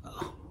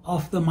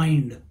of the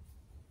mind.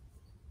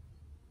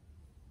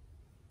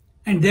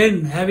 And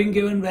then, having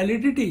given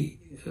validity,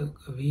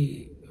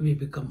 we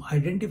become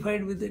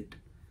identified with it.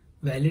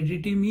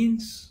 Validity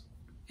means,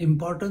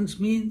 importance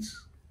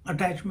means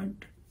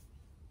attachment.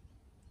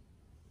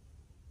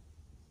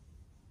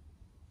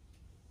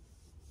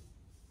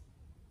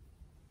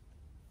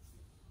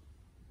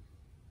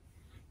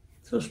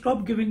 So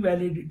stop giving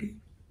validity.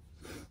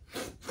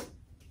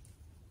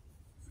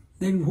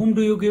 Then whom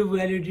do you give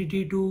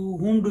validity to?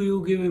 Whom do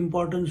you give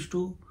importance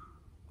to?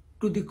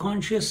 To the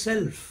conscious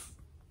self.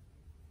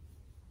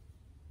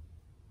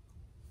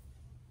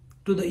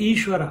 To the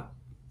Ishvara.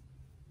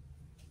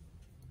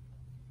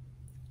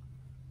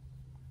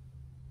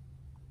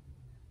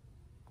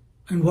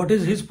 And what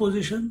is his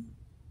position?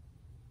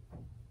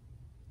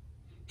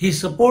 He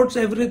supports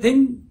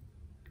everything.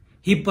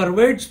 He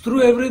pervades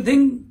through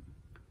everything,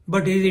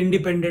 but he is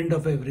independent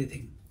of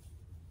everything.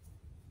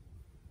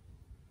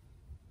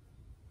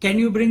 Can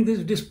you bring this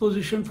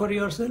disposition for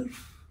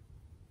yourself?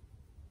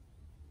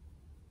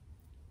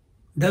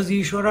 Does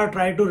Ishvara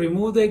try to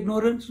remove the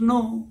ignorance?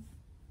 No.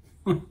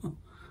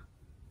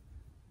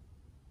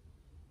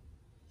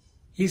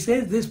 He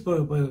says this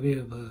world,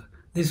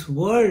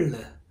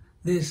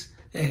 this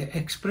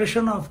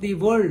expression of the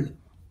world,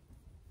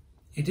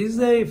 it is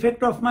the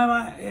effect of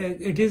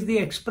it is the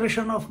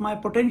expression of my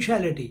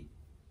potentiality.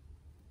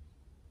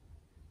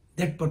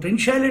 That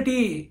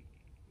potentiality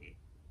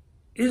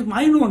is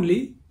mine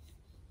only.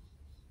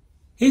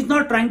 He is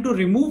not trying to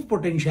remove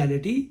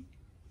potentiality.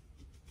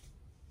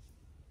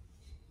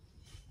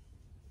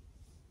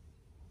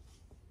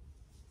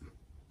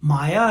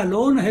 Maya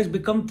alone has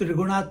become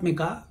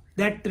Trigunatmika.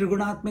 That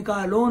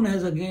Trigunatmika alone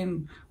has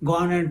again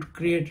gone and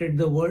created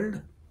the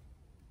world.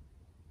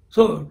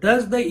 So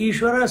does the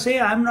Ishvara say,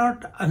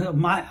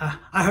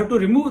 I have to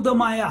remove the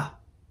Maya?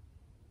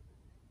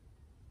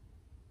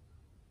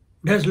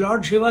 Does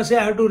Lord Shiva say,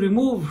 I have to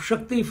remove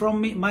Shakti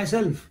from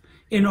myself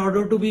in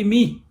order to be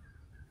me?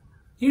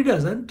 He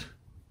doesn't.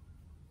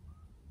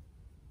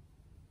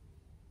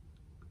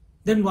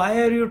 Then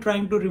why are you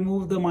trying to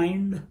remove the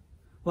mind?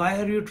 Why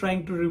are you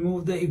trying to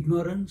remove the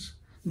ignorance?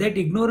 That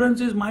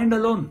ignorance is mind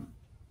alone.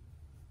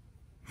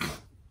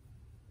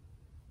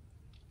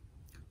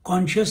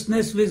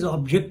 Consciousness with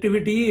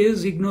objectivity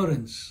is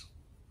ignorance.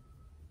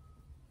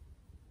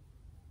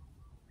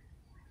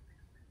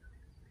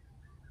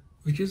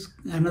 Which is,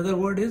 another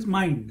word is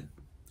mind.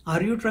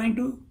 Are you trying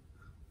to?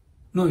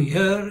 No,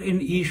 here in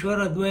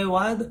Ishwar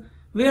Advayavad,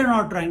 we are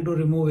not trying to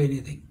remove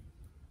anything.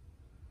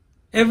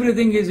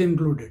 Everything is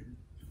included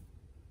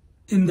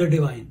in the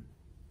divine.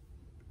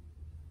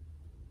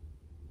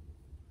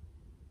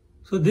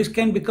 So this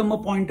can become a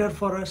pointer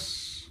for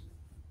us.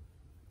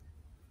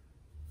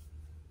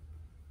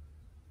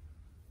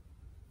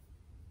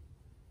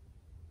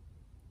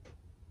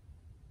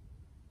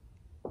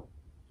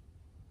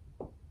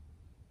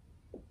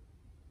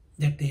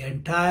 That the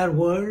entire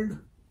world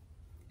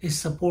is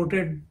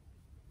supported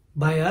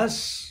by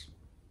us,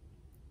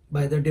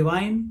 by the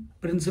divine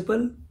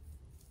principle.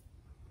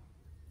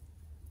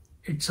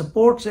 It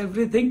supports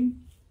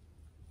everything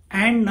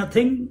and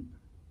nothing.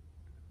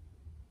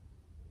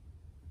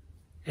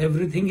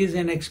 Everything is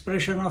an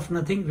expression of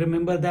nothing.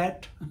 Remember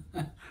that.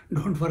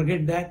 Don't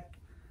forget that.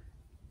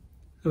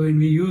 So when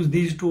we use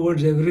these two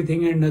words,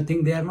 everything and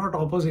nothing, they are not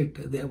opposite.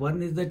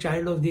 One is the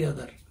child of the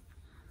other.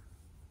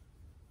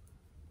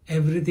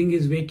 Everything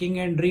is waking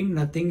and dream,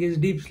 nothing is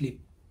deep sleep.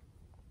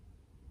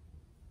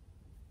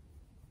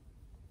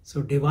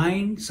 So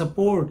divine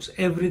supports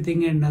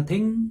everything and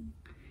nothing.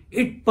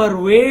 It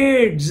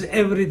pervades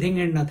everything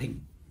and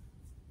nothing.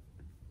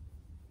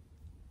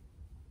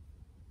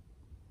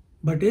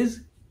 but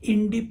is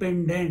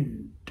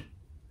independent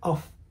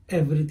of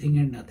everything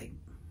and nothing.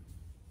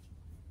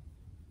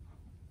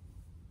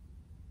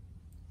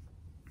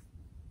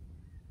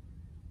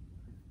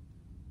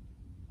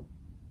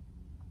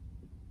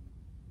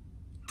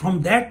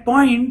 From that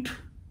point,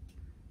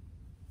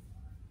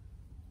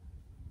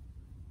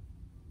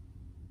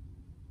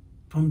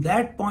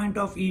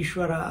 of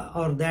Ishvara,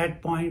 or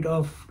that point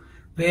of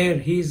where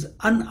he is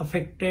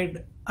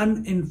unaffected,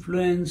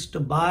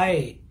 uninfluenced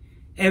by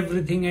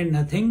everything and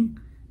nothing,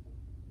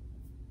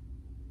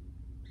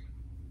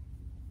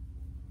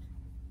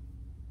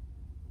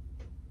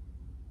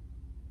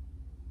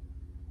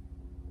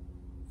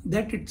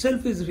 that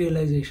itself is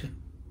realization.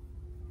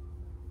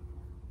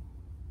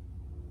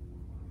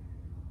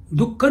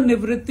 Dukkha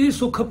nivritti,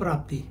 sukha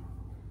prapti.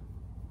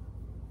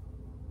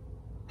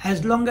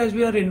 As long as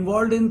we are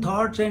involved in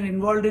thoughts and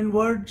involved in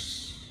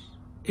words,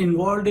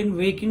 involved in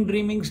waking,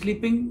 dreaming,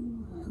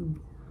 sleeping,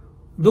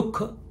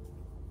 dukkha.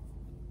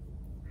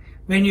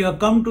 When you have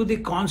come to the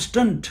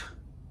constant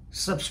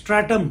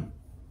substratum,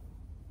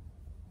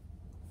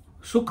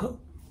 sukha,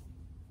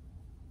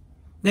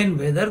 then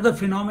whether the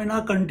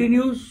phenomena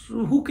continues,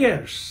 who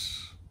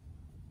cares?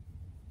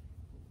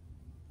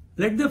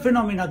 Let the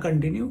phenomena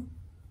continue.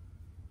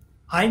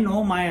 I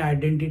know my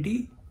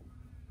identity,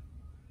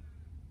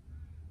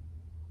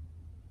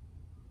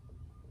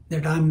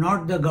 that I am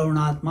not the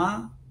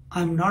Gaunatma,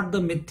 I am not the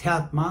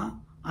Mithyatma,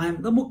 I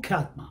am the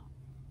Mukhyatma.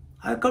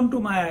 I have come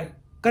to my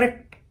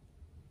correct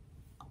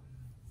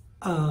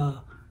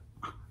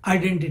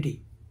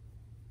identity.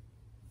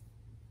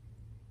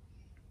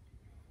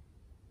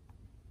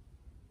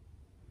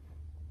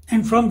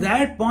 And from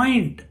that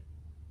point,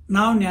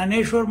 now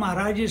Jnaneshwar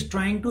Maharaj is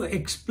trying to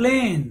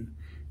explain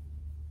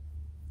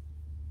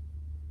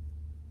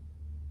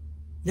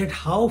that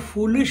how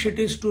foolish it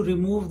is to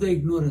remove the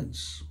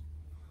ignorance.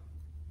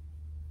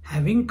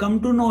 Having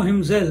come to know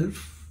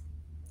himself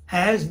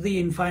as the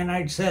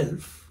infinite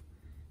self,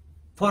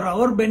 for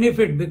our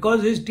benefit,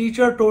 because his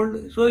teacher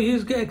told, so he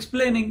is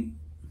explaining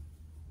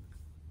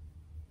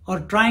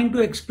or trying to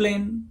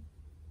explain.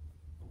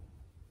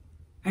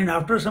 And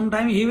after some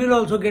time he will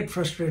also get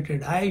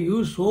frustrated. I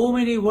use so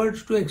many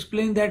words to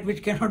explain that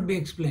which cannot be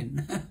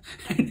explained.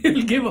 And he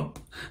will give up.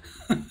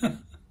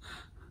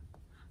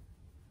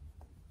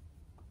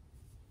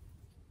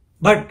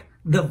 But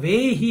the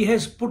way he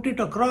has put it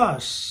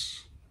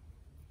across,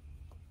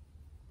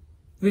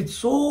 with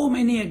so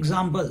many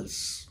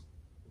examples,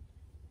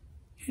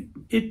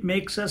 it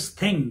makes us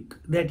think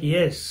that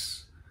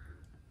yes,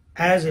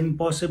 as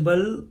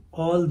impossible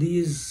all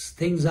these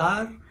things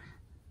are,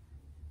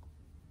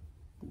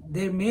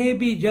 there may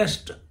be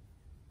just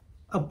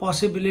a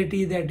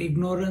possibility that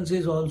ignorance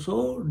is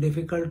also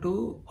difficult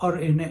to, or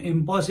an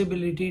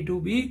impossibility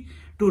to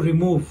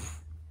remove.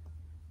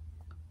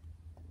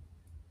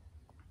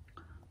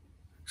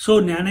 So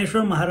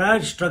Jnaneshwar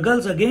Maharaj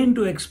struggles again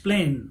to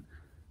explain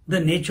the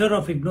nature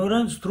of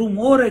ignorance through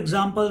more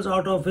examples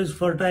out of his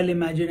fertile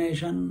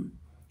imagination.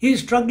 He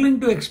is struggling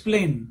to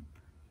explain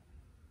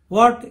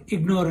what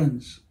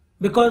ignorance,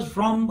 because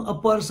from a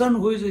person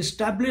who is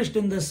established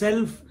in the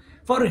self,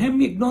 for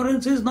him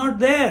ignorance is not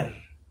there.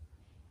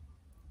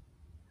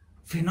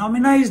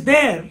 Phenomena is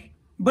there,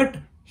 but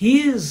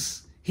he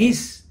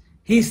sees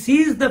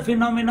the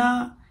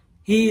phenomena,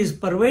 he is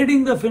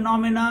pervading the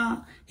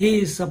phenomena,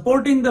 he is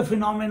supporting the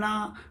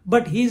phenomena,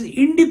 but he is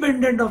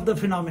independent of the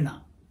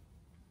phenomena.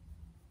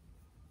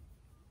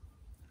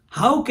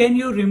 How can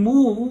you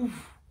remove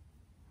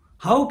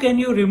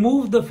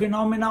the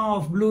phenomena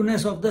of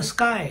blueness of the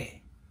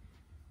sky?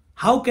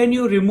 How can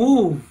you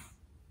remove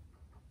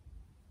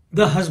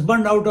the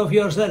husband out of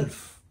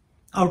yourself,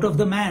 out of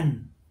the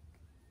man?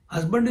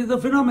 Husband is the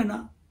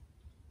phenomena.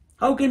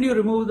 How can you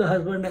remove the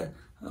husband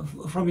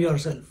from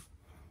yourself?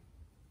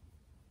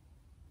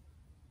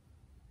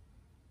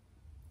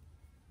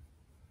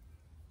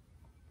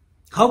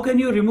 How can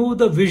you remove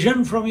the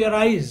vision from your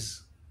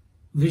eyes?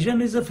 Vision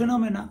is a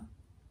phenomena.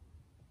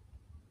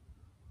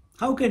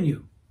 How can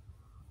you?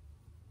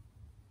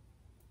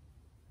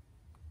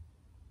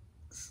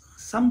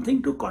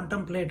 Something to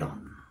contemplate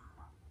on.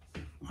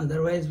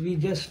 Otherwise we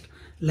just,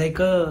 like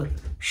a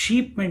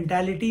sheep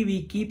mentality,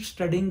 we keep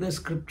studying the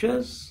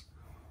scriptures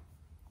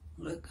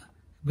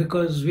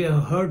because we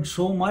have heard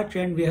so much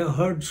and we have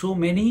heard so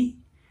many.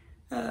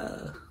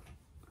 Now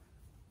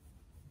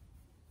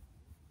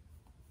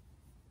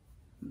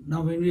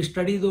when we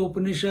study the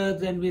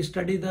Upanishads and we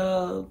study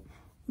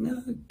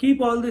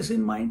keep all this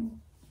in mind.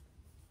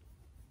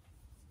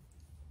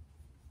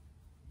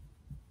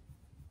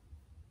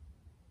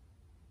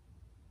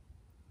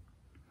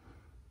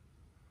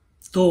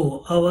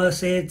 तो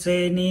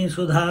अवसेचेनी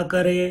सुधा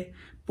करे,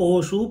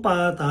 पोसु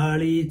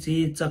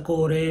पाताळीची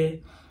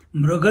चकोरे,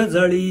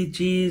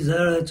 मृगजळीची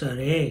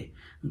जळचरे,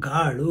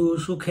 गाळू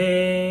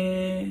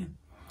सुखे.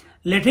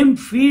 Let him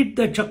feed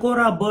the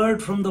chakora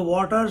bird from the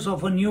waters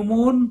of a new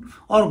moon,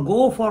 or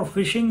go for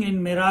fishing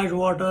in mirage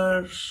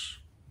waters.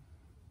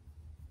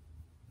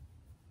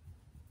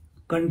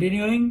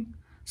 Continuing,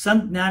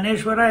 Sant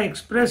Jnaneshwara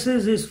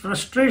expresses his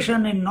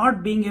frustration in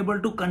not being able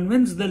to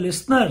convince the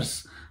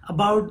listeners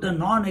about the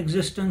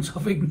non-existence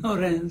of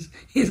ignorance.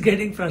 He is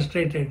getting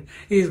frustrated.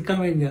 He is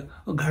coming,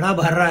 घड़ा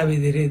भर रहा है अभी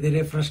धीरे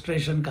धीरे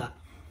frustration का.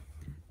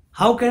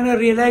 How can a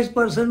realized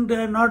person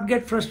not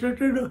get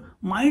frustrated?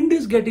 Mind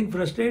is getting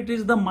frustrated. It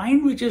is the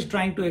mind which is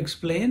trying to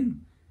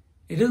explain.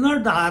 It is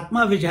not the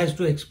Atma which has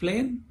to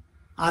explain.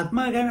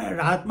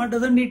 Atma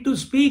doesn't need to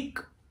speak.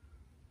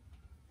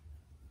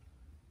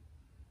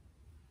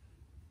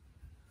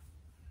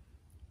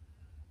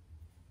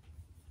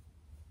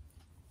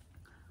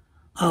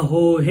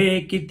 अहो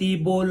हे किती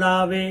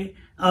बोलावे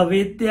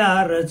अविद्या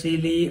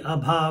रचिली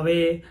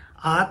अभावे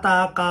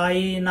आता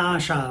काई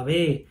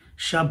नाशावे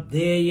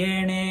शब्दे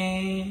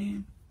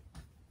येणे.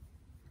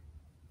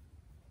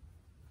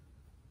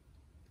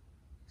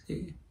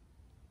 See,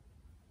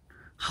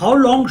 how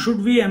long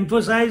should we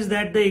emphasize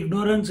that the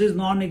ignorance is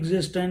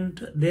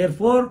non-existent?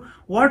 Therefore,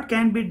 what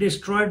can be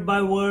destroyed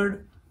by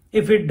word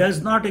if it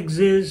does not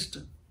exist?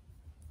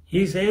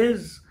 He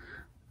says,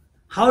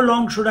 how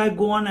long should I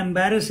go on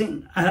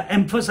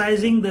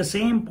emphasizing the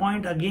same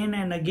point again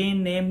and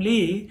again,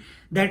 namely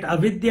that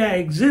avidya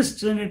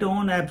exists in its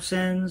own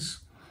absence,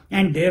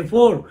 and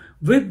therefore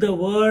with the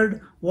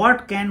word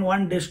what can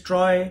one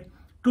destroy?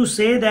 To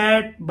say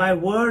that by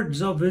words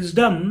of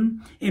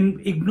wisdom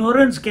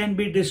ignorance can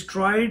be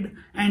destroyed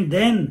and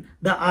then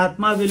the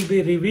Atma will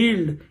be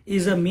revealed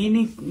is a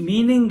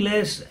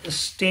meaningless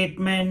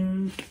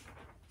statement.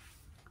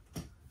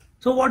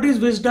 So what is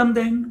wisdom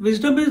then?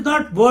 Wisdom is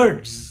not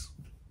words.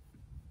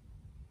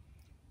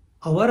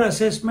 Our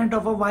assessment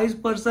of a wise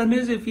person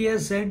is if he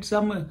has said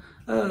some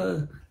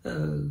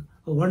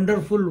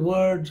wonderful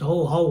words,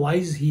 how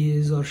wise he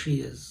is or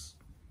she is.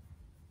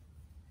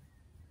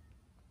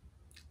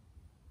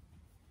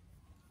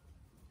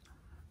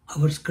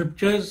 Our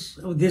scriptures,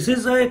 this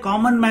is a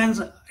common man's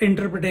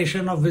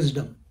interpretation of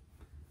wisdom.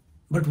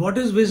 But what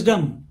is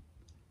wisdom?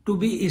 To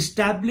be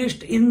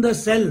established in the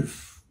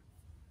self,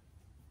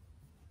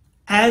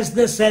 as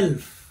the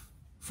self,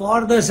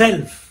 for the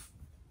self.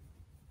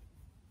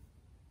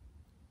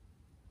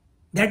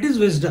 That is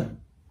wisdom.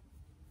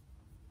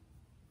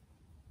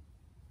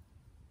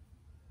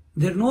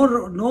 There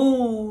are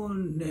no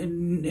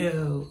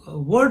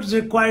words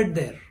required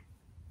there.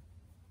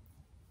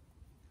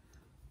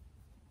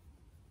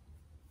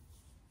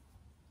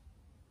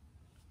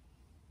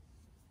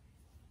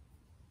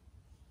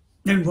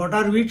 Then what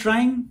are we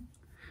trying?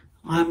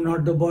 I am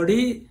not the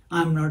body,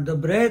 I am not the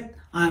breath,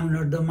 I am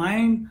not the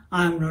mind,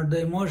 I am not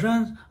the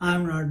emotions, I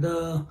am not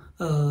the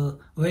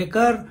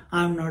waker,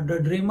 I am not the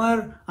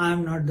dreamer, I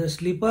am not the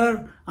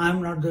sleeper, I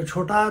am not the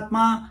Chota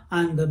Atma,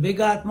 I am the big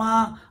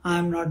Atma, I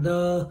am not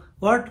the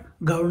what?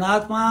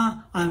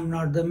 Gaunatma, I am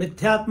not the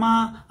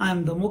Mithyatma, I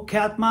am the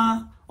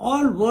Mukhyatma.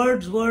 All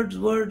words with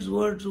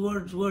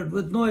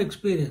no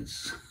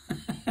experience.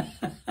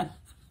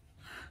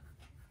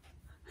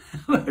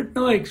 But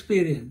no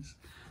experience.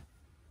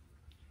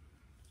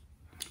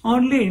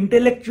 Only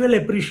intellectual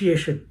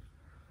appreciation.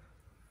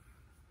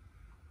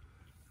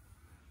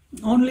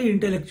 Only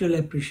intellectual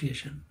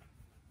appreciation.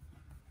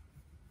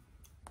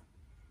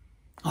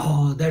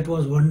 Oh, that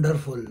was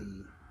wonderful.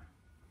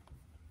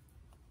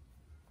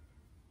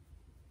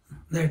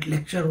 That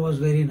lecture was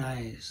very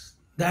nice.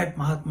 That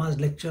Mahatma's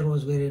lecture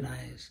was very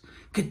nice.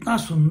 कितना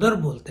सुंदर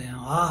बोलते हैं.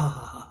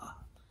 आहा,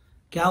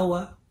 क्या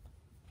हुआ?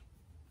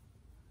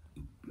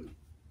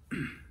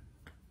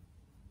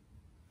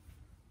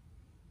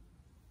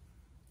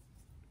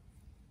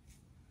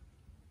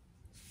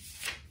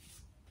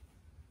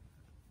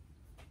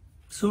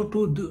 So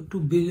to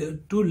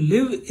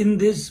live in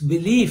this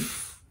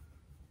belief,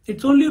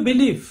 it's only a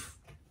belief.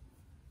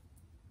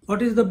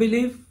 What is the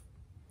belief?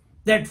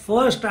 That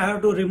first I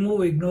have to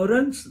remove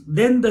ignorance,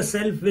 then the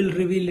self will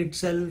reveal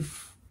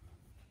itself.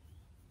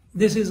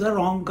 This is a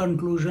wrong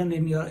conclusion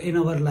in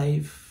our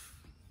life.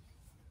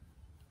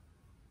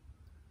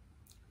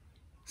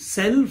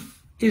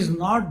 Self is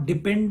not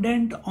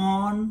dependent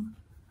on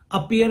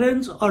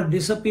appearance or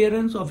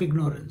disappearance of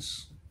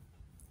ignorance.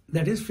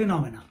 That is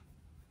phenomena.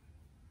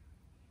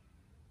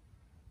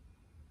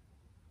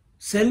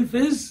 Self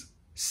is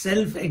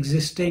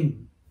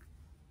self-existing.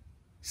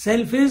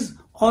 Self is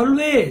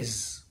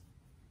always.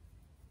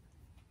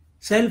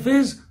 Self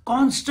is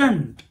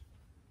constant.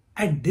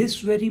 At this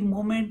very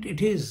moment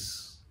it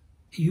is.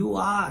 You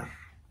are.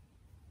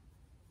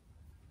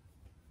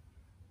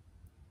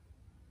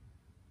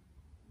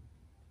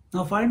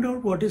 Now find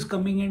out what is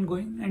coming and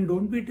going and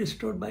don't be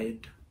disturbed by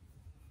it.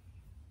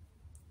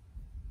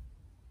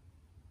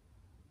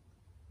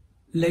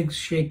 Legs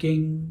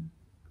shaking,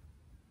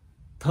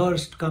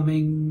 thirst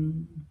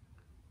coming,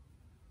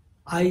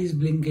 eyes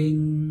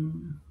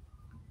blinking,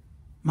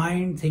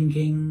 mind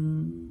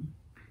thinking,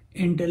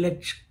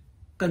 intellect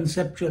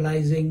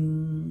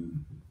conceptualizing.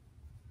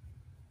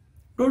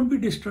 Don't be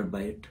disturbed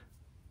by it.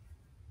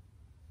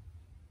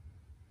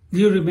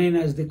 You remain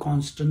as the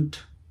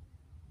constant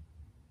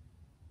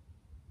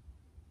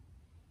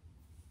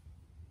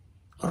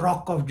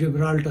rock of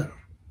Gibraltar.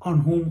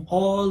 on whom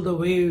all the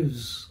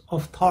waves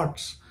of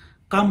thoughts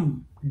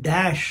come,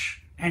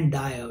 dash and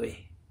die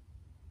away.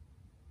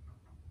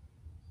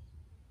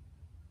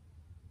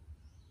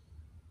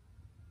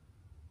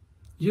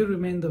 You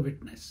remain the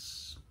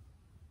witness.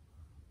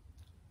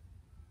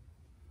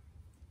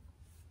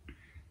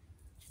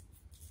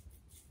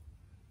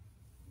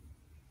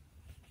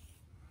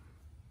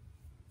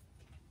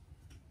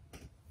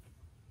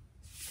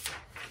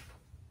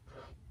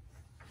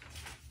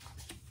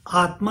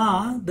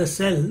 Atma, the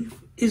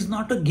self, is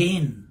not a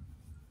gain,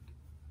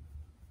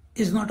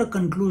 is not a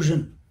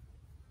conclusion.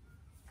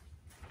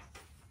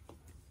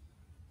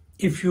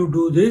 If you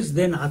do this,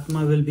 then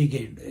Atma will be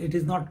gained. It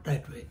is not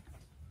that way.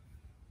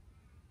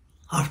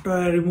 After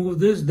I remove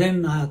this,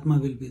 then Atma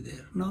will be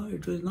there. No,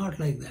 it is not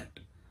like that.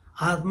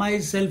 Atma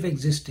is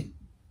self-existing.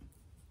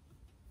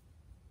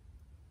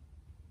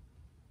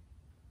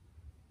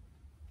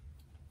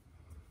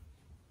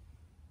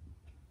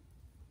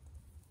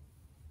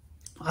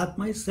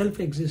 Atma is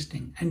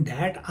self-existing, and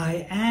that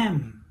I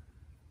am.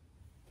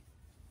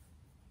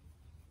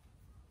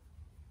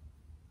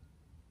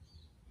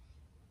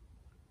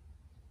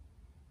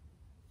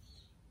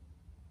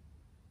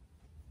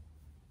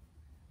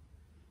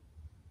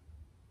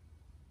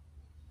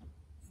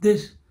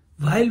 This,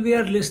 while we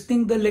are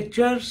listening the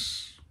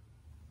lectures,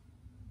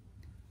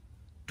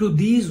 to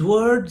these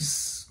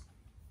words,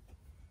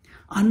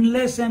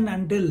 unless and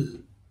until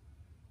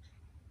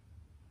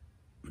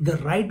the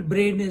right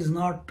brain is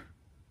not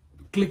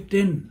clicked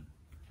in,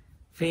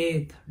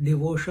 faith,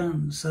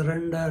 devotion,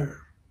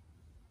 surrender,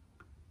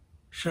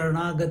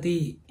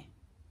 sharanagati,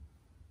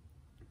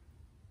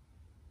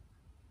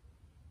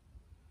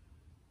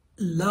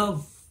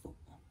 love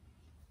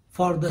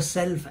for the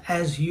self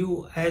as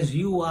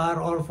you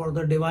are, or for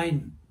the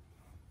divine,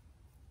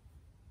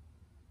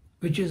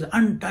 which is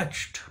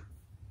untouched.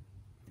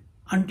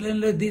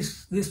 Until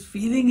this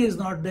feeling is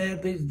not there,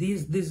 this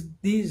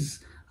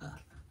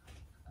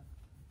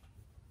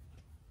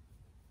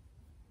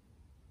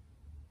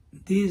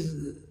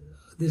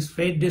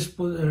faith,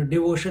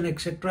 devotion,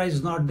 etc.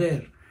 is not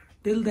there.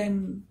 Till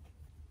then,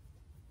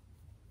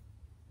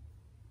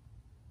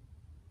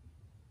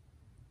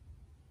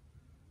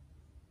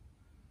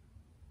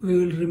 we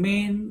will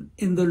remain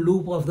in the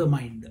loop of the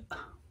mind.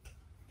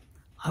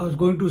 I was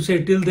going to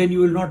say, till then you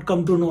will not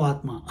come to know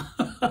Atma.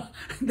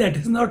 That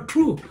is not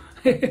true.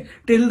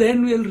 Till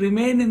then we will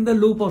remain in the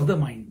loop of the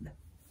mind.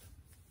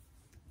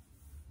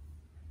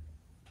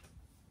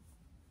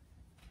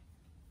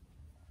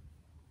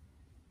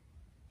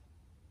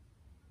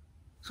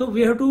 So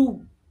we have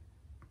to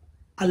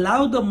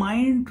allow the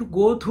mind to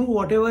go through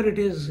whatever it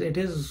is. It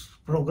is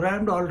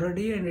programmed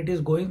already, and it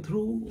is going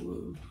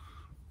through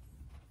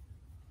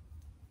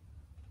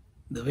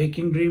the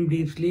waking, dream,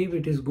 deep sleep.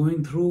 It is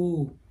going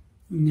through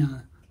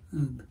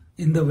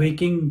in the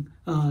waking.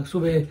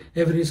 So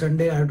every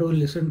Sunday I have to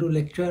listen to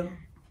lecture.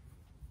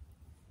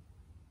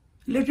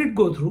 Let it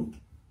go through.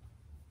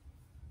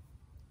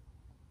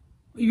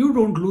 You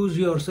don't lose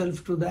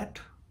yourself to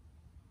that.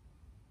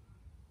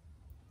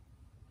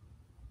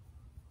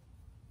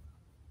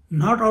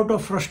 Not out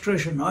of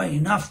frustration. Oh,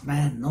 enough,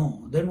 man.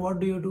 No. Then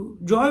what do you do?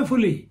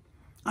 Joyfully.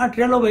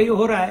 Chalo bhai,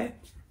 ho raha hai.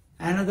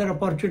 Another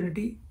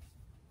opportunity.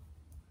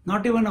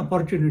 Not even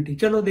opportunity.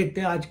 Chalo dekhte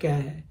hain aaj kya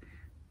hai.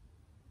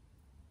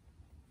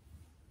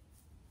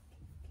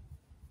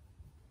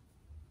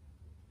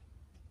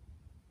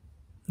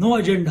 No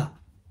agenda.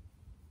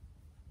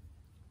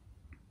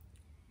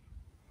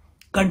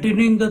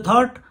 Continuing the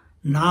thought.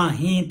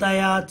 Nahi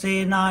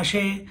tayache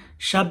nashe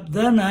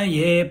shabda na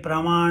ye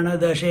pramana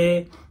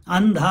dashe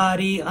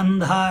andhari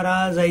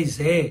andhara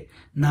jaise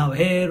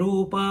nave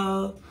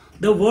rupa.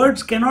 The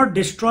words cannot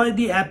destroy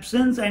the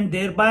absence and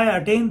thereby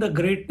attain the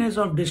greatness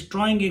of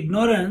destroying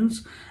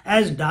ignorance,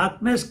 as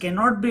darkness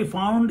cannot be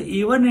found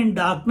even in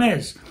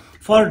darkness.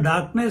 For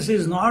darkness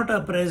is not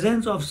a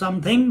presence of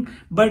something,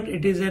 but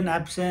it is an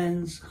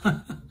absence.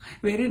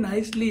 Very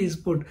nicely is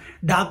put.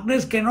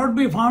 Darkness cannot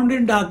be found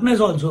in darkness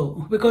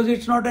also, because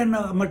it's not a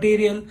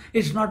material,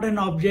 it's not an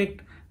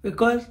object.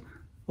 Because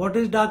what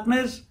is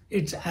darkness?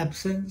 It's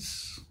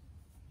absence.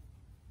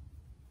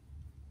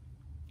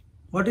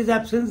 What is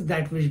absence?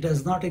 That which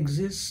does not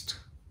exist.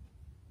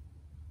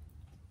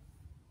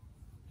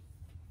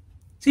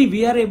 See,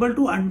 we are able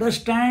to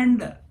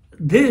understand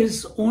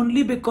this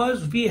only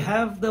because we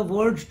have the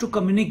words to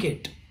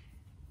communicate.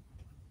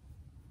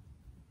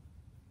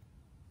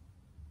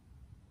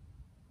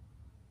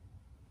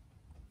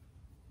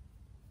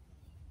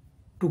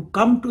 To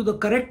come to the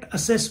correct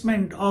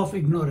assessment of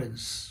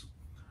ignorance,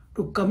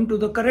 to come to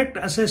the correct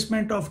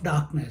assessment of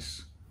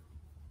darkness.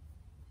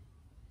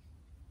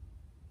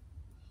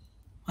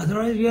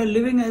 Otherwise, we are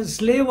living as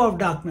slave of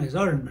darkness.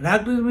 Or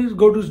darkness means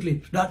go to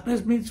sleep.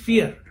 Darkness means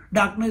fear.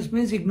 Darkness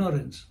means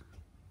ignorance.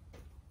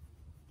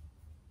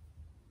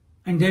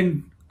 And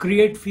then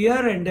create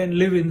fear and then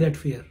live in that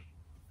fear.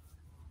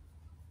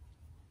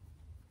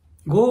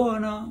 Go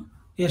on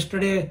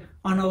yesterday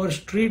on our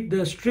street,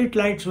 the street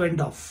lights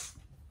went off.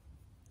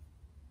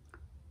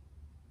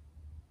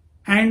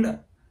 And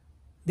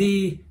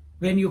the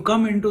When you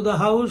come into the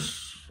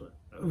house,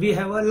 we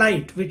have a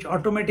light which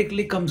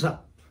automatically comes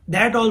up.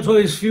 That also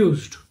is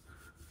fused.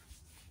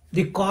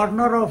 The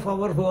corner of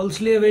our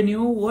Wolseley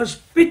Avenue was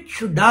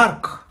pitch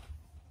dark.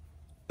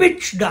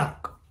 Pitch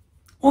dark.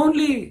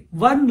 Only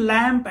one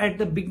lamp at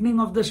the beginning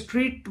of the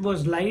street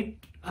was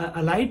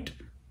a light,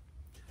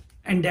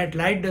 and that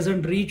light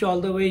doesn't reach all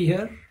the way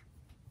here.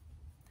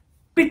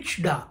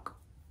 Pitch dark.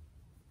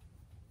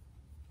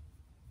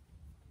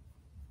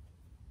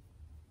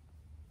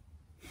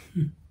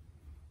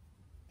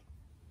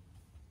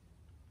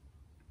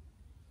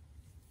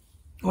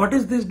 What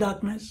is this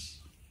darkness?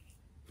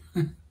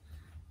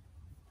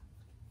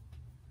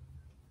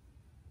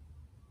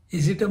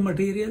 Is it a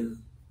material?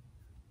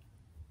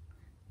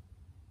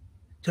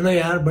 चलो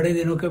यार बड़े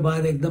दिनों के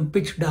बाद एकदम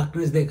pitch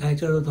darkness देखा है,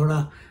 चलो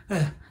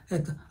थोड़ा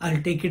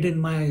I'll take it in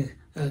my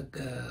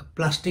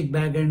plastic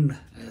bag and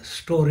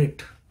store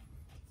it.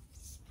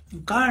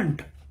 You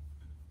can't.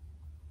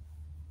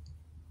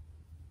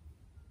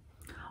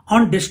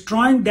 On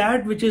destroying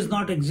that which is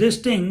not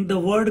existing, the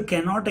word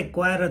cannot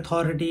acquire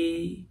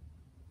authority.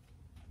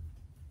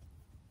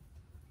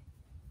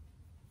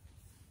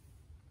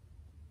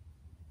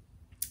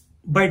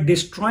 By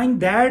destroying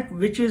that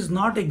which is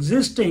not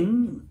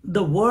existing,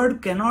 the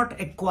word cannot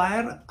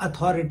acquire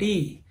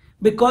authority,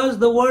 because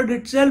the word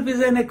itself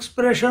is an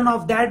expression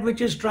of that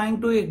which is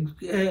trying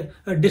to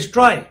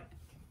destroy.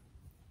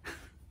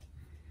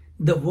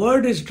 The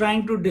word is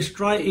trying to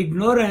destroy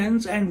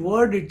ignorance, and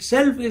word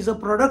itself is a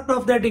product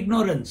of that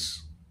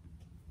ignorance.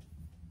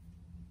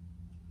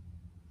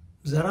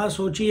 Zara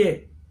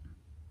sochiye.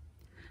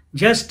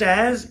 Just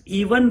as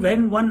even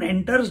when one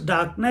enters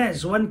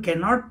darkness, one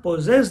cannot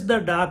possess the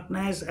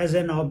darkness as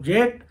an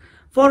object,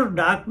 for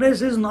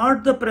darkness is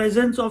not the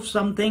presence of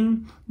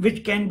something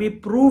which can be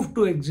proved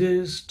to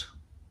exist.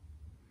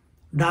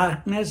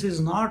 Darkness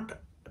is what?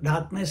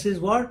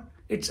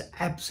 It's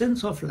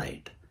absence of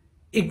light.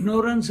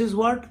 Ignorance is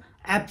what?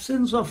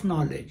 Absence of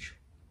knowledge.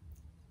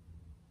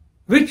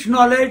 Which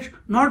knowledge?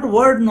 Not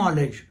word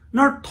knowledge,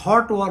 not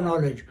thought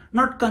knowledge,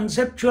 not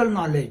conceptual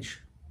knowledge.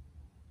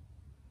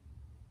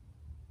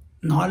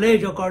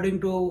 Knowledge, according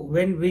to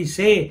when we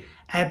say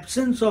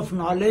absence of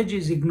knowledge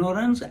is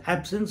ignorance,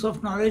 absence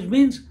of knowledge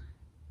means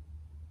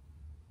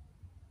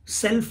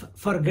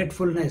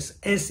self-forgetfulness,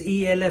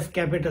 S-E-L-F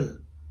capital,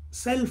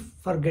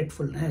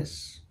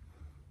 self-forgetfulness.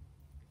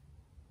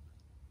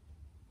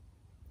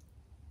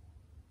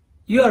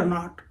 You are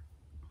not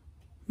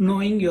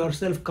knowing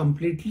yourself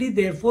completely,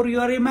 therefore you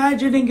are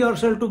imagining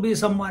yourself to be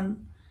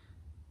someone.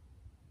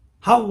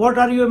 What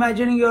are you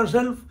imagining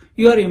yourself?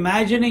 You are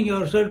imagining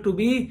yourself to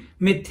be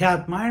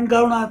Mithyatma and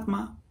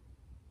Gaunatma.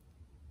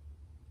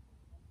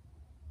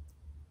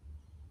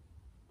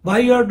 Why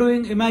you are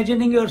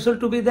imagining yourself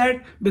to be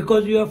that?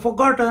 Because you have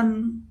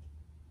forgotten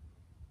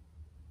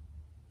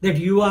that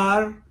you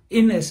are,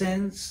 in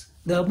essence,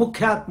 the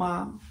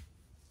Mukhyatma.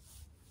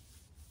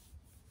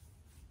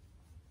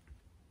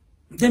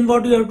 Then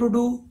what do you have to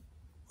do?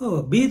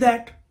 Oh, be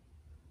that.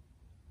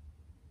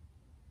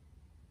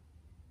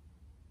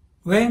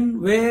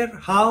 When, where,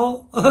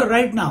 how?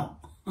 Right now.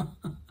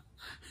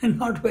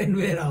 Not when,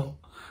 where, how.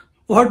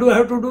 What do I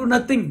have to do?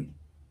 Nothing.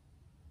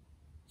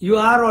 You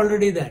are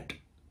already that.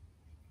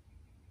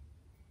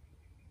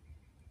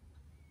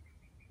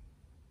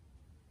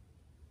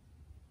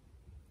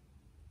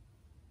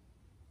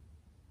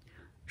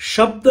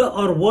 Shabda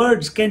or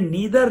words can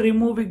neither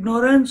remove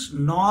ignorance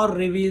nor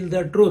reveal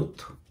the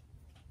truth.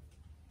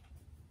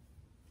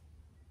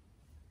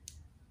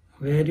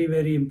 Very,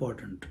 very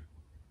important.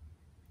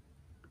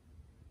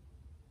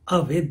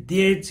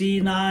 अविद्येची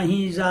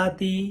नाही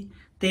जाती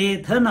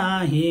तेथ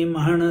नाही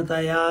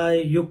म्हणतया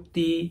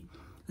युक्ती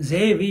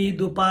जेवी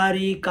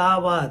दुपारी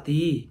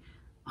कावाती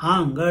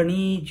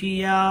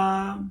आंगणीचिया.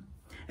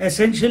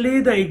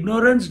 Essentially, the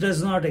ignorance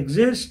does not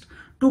exist.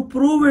 To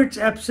prove its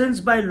absence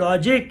by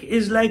logic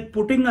is like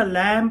putting a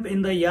lamp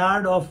in the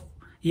yard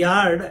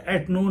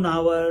at noon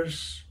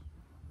hours.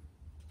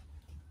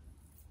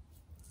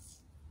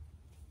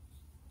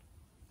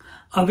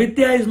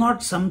 Avidya is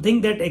not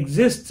something that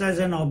exists as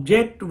an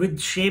object with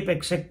shape,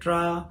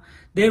 etc.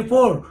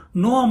 Therefore,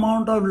 no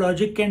amount of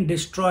logic can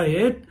destroy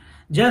it.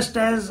 Just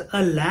as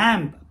a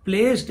lamp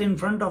placed in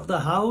front of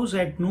the house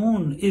at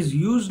noon is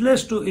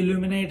useless to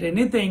illuminate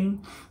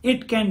anything,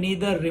 it can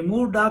neither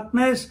remove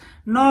darkness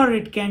nor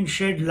it can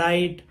shed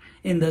light.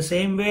 In the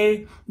same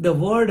way, the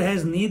word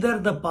has neither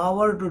the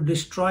power to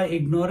destroy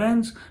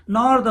ignorance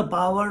nor the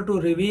power to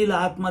reveal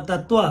Atma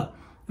Tattva,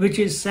 which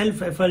is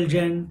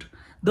self-effulgent.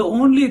 The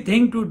only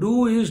thing to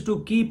do is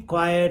to keep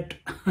quiet.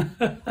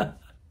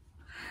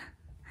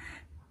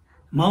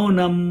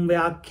 Maunam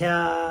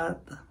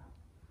vyakhyat.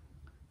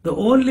 The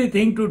only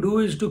thing to do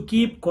is to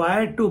keep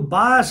quiet, to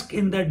bask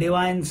in the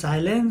divine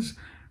silence.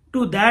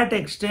 To that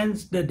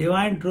extent, the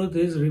divine truth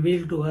is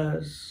revealed to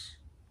us.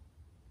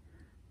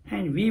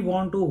 And we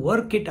want to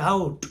work it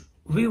out.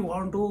 We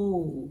want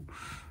to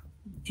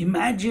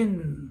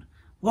imagine,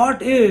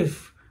 what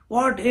if,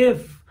 what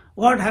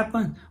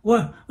happens,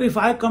 if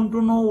I come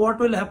to know what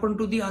will happen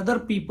to the other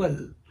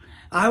people?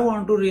 I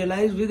want to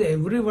realize with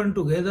everyone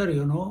together,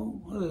 go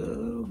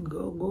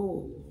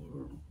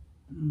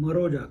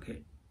maro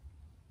jaake.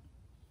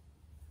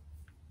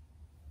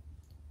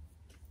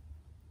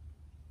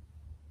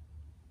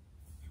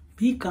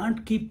 We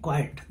can't keep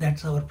quiet.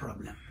 That's our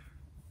problem.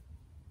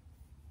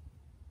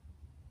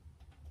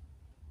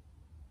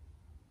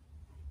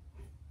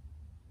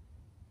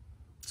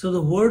 So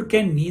the word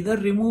can neither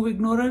remove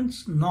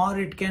ignorance nor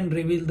it can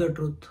reveal the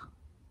truth.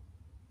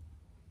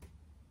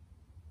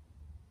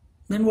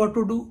 Then what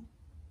to do?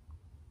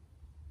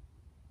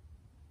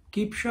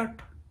 Keep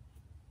shut.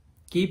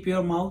 Keep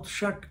your mouth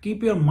shut.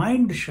 Keep your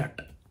mind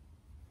shut.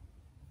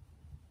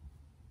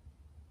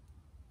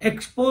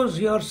 Expose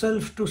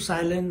yourself to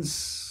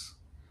silence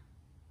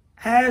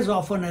as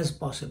often as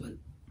possible.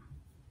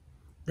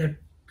 That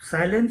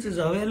silence is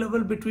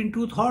available between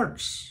two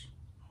thoughts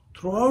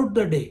throughout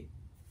the day.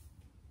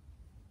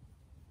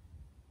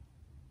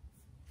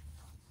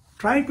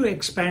 Try to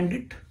expand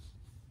it.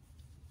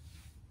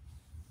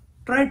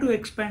 Try to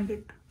expand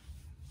it.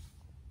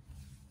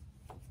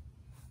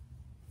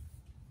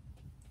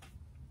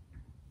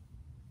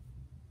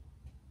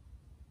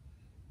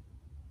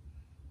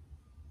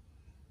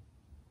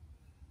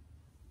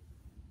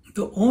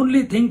 The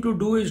only thing to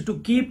do is to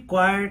keep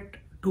quiet,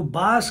 to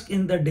bask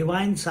in the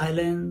divine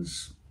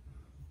silence.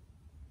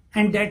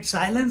 And that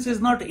silence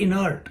is not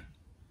inert.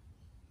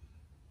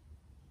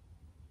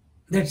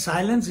 That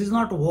silence is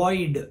not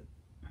void.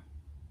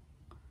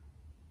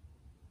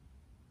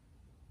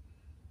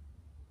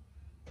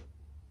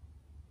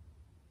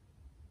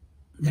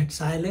 That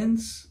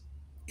silence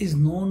is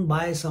known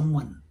by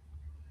someone.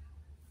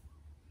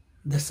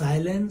 The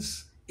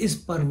silence is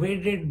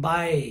pervaded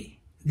by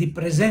the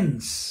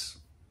presence.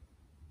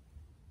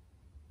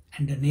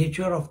 And the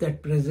nature of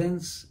that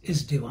presence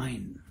is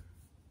divine.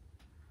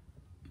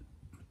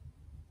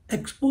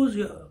 Expose,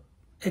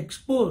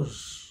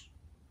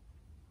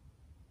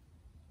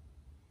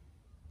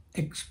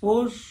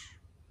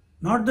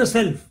 not the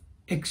self,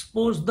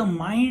 expose the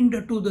mind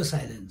to the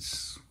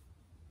silence.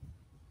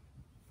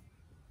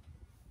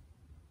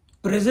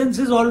 Presence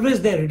is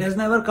always there, it has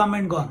never come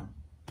and gone.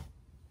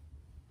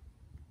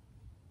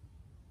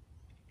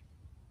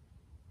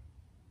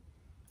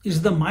 It's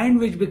the mind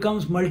which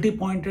becomes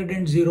multi-pointed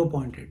and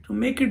zero-pointed. So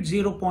make it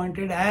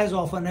zero-pointed as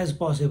often as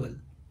possible.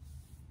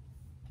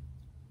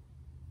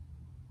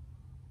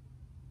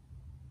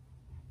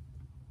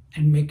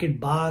 And make it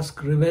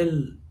bask,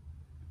 revel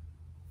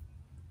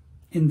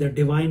in the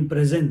divine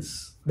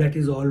presence that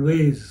is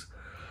always.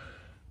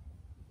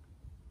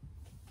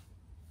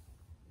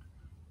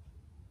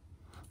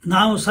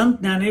 Now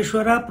Sant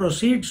Jnaneshwara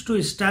proceeds to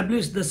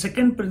establish the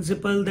second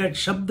principle, that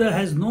Shabda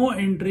has no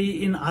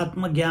entry in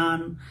Atma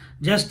Gyan.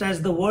 Just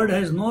as the word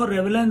has no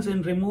relevance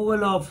in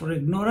removal of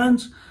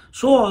ignorance,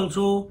 so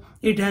also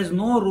it has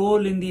no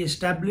role in the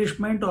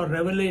establishment or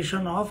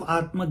revelation of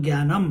Atma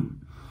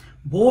Gyanam.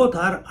 Both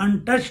are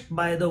untouched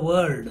by the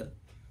word.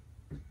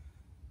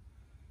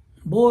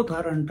 Both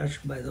are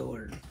untouched by the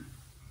word.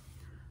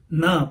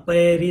 Na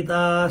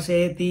pairita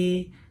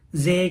seti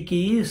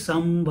Zeki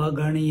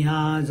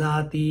sambhaganya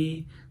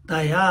jati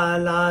taya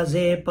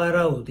laze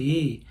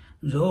parauti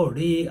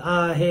jodi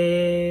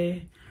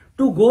ahe.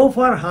 To go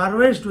for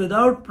harvest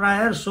without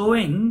prior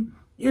sowing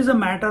is a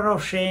matter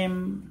of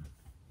shame.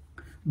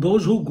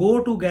 Those who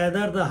go to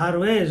gather the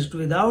harvest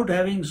without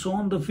having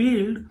sown the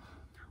field,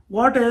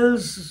 what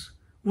else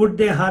would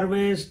they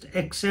harvest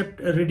except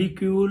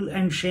ridicule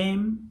and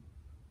shame?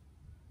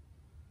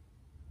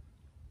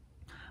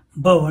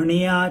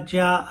 Bhavaniya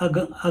cha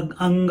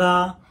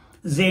anga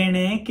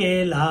Zene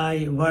ke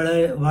lai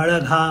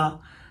vadagha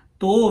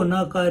to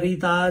na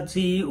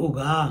karitachi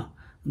uga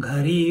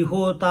ghari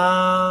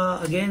hota.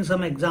 Again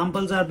some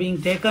examples are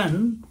being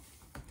taken.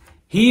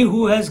 He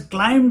who has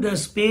climbed the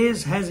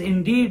space has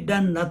indeed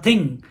done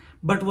nothing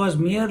but was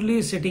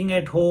merely sitting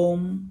at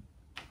home.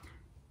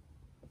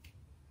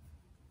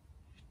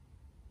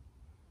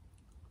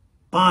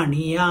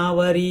 Paniya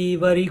vari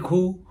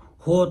varikhu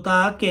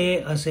hota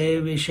ke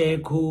ase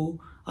vishekhu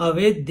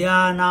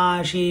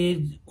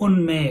avidya-nashi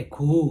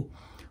unmekhu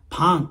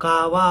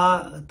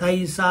phankava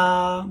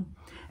taisa.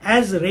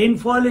 As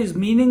rainfall is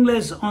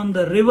meaningless on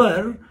the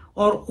river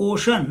or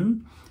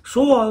ocean,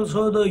 so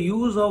also the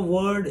use of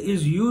word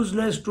is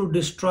useless to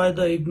destroy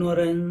the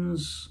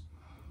ignorance.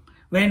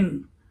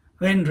 When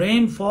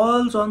rain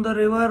falls on the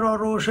river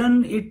or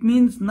ocean, it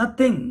means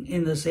nothing.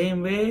 In the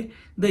same way,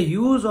 the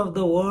use of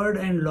the word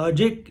and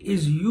logic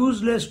is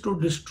useless to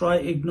destroy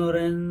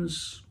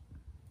ignorance.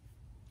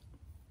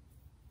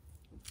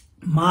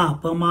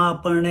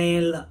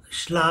 Mapamapane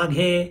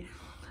shlaghe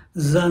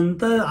zant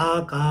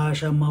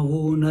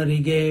akashamavu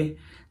narige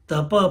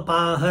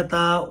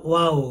tapapahata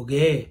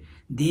vauge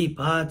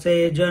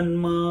deepache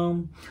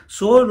janma.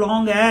 So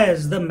long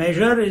as the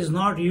measure is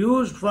not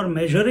used for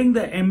measuring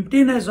the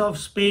emptiness of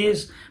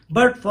space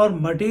but for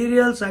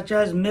material such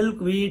as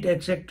milk, wheat,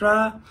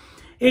 etc.,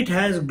 it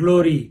has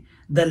glory.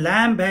 The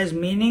lamp has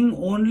meaning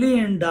only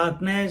in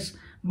darkness,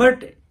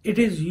 but it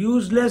is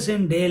useless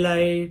in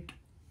daylight.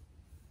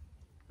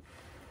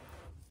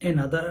 In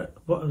other,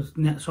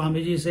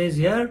 Swamiji says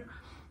here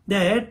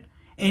that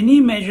any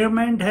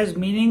measurement has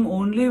meaning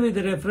only with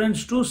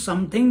reference to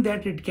something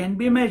that it can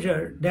be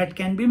measured, that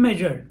can be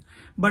measured.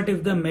 But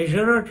if the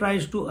measurer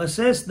tries to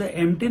assess the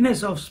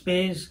emptiness of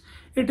space,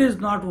 it is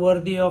not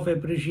worthy of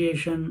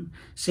appreciation.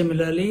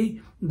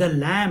 Similarly, the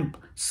lamp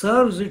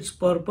serves its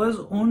purpose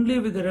only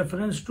with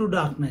reference to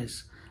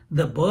darkness.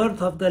 The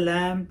birth of the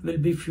lamp will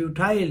be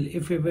futile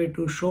if we were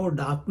to show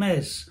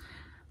darkness.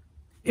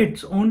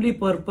 Its only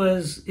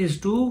purpose is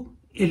to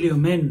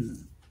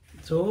illumine.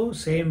 So,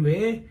 same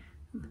way,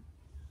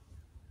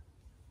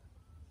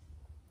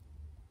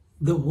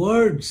 the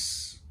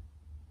words,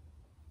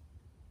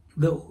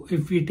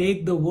 if we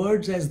take the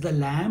words as the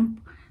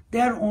lamp, they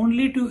are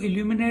only to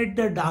illuminate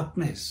the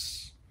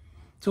darkness.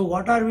 So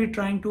what are we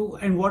trying to,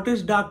 and what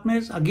is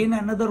darkness? Again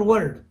another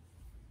word.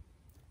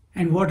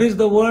 And what is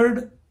the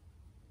word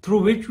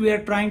through which we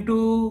are trying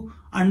to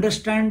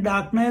understand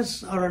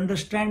darkness or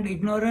understand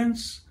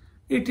ignorance?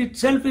 It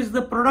itself is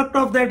the product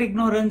of that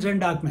ignorance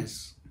and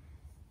darkness.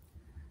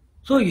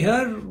 So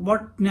here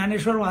what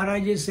Jnaneshwar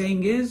Maharaj is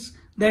saying is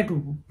that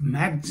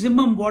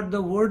maximum what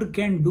the word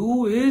can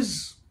do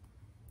is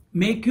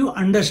make you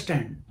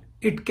understand.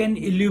 It can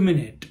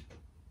illuminate.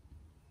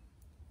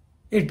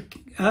 It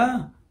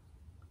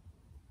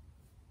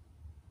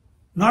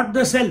not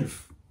the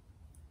self.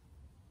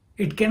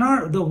 It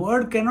cannot, the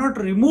word cannot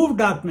remove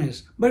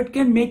darkness, but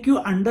can make you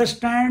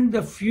understand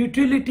the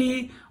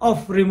futility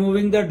of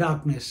removing the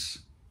darkness.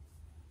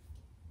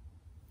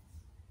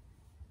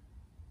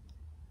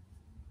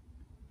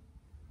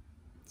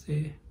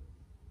 See?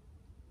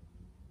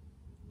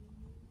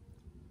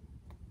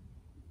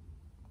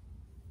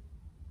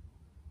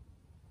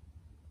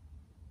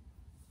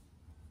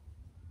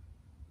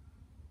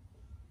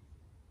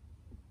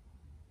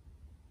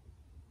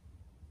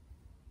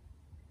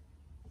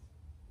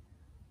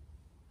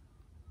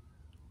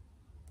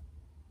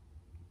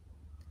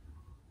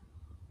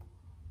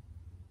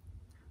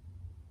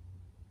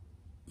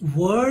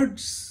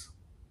 Words,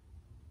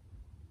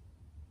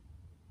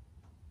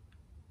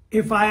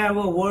 if I have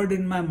a word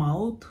in my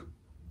mouth,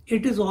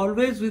 it is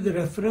always with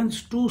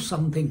reference to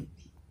something.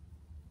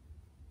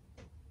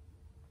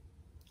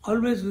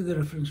 Always with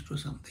reference to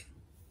something.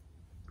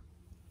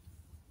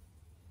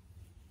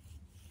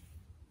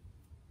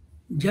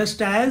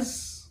 Just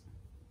as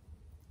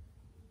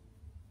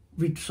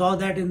we saw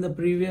that in the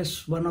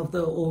previous one of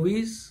the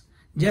OVs,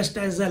 just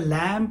as a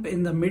lamp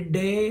in the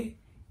midday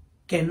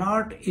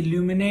cannot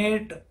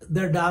illuminate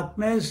the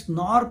darkness,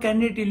 nor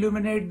can it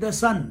illuminate the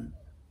sun.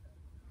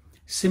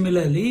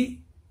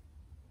 Similarly,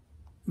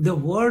 the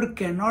word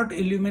cannot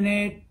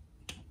illuminate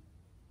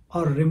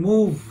or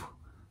remove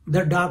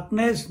the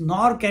darkness,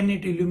 nor can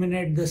it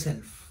illuminate the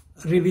self,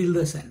 reveal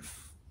the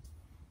self.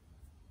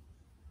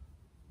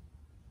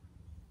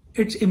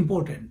 It's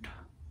important.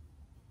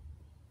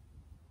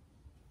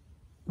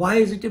 Why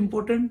is it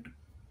important?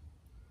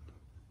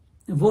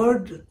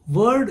 Word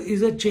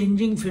is a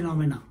changing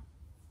phenomenon.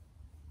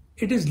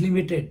 It is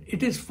limited,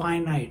 it is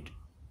finite.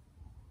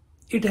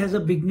 It has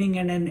a beginning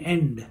and an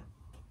end.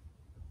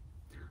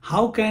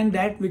 How can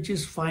that which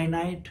is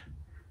finite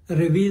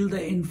reveal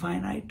the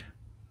infinite?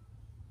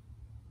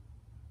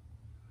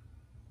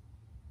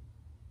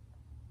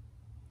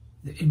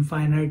 The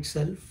infinite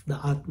self, the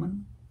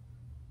Atman.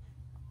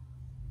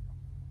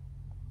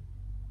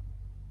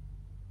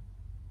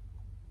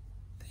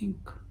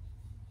 Think.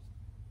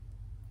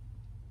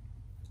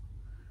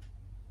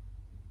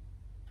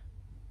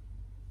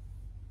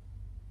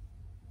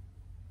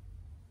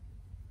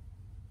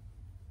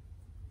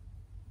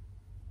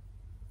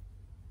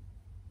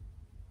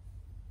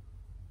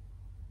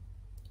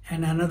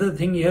 And another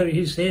thing here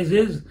he says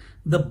is,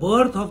 the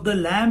birth of the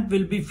lamp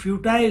will be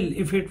futile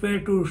if it were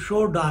to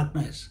show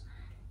darkness.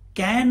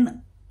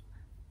 Can,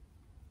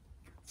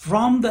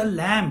 from the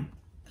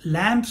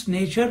lamp's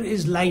nature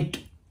is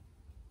light.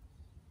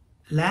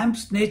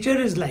 Lamp's nature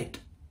is light.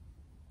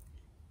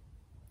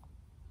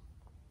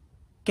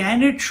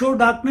 Can it show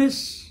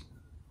darkness?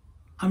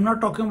 I'm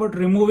not talking about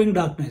removing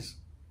darkness.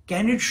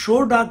 Can it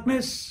show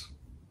darkness?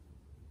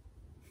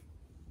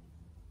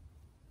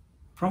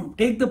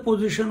 Take the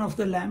position of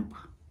the lamp.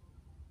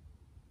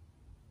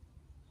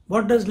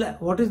 What is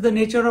the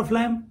nature of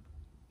lamp?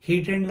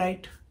 Heat and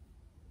light.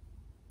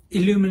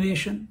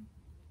 Illumination.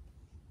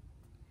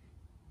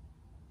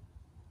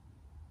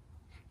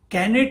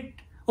 Can it,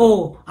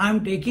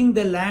 I'm taking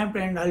the lamp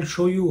and I'll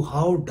show you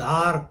how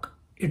dark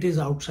it is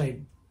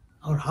outside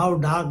or how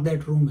dark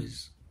that room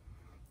is.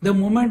 The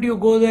moment you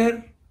go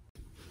there,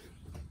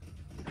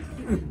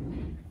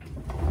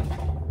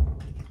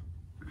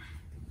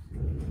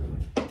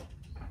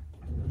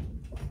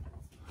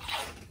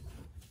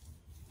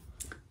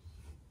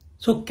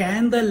 so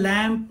can the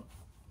lamp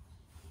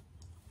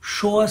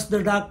show us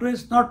the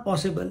darkness? Not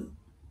possible.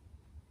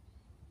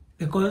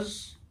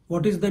 Because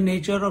what is the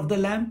nature of the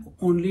lamp?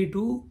 Only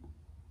to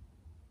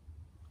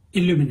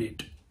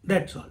illuminate.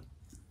 That's all.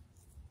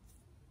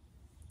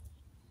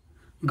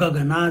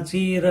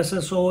 Gaganachi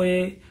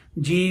rasasoye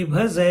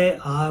jibhaze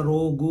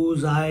arogu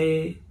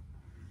zaye.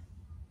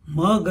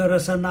 मग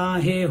रसना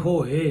हे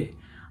होय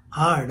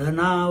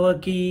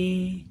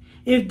आडनावकी.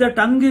 If the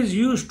tongue is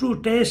used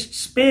to taste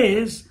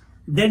space,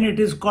 then it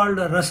is called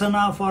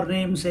rasana for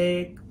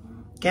namesake.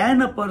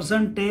 Can a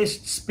person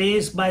taste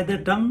space by the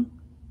tongue?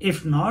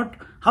 If not,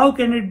 how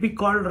can it be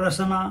called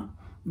rasana?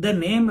 The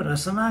name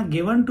rasana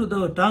given to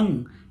the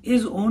tongue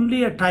is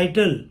only a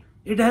title.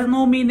 It has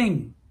no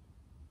meaning.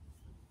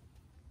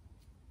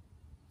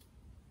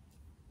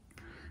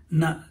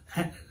 Now,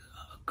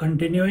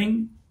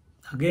 continuing,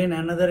 again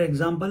another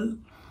example.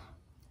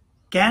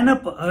 Can a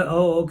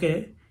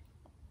okay.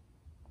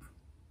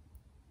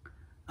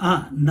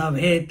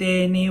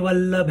 नभेते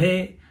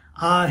निवल्लभे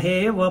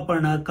आहे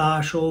वपण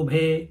का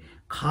शोभे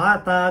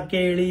खाता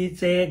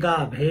केळीचे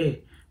गाभे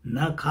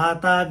न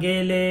खाता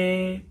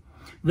गेले.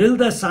 Will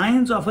the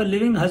signs of a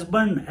living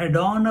husband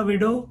adorn a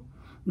widow?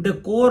 The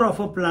core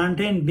of a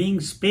plantain, being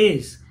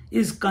space,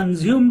 is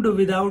consumed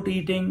without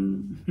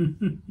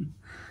eating.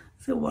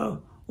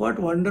 So what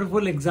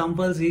wonderful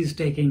examples he is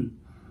taking.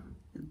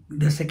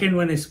 The second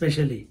one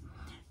especially.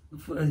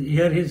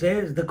 Here he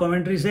says, the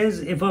commentary says,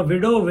 if a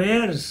widow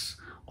wears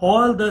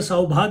all the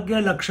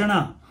Saubhagya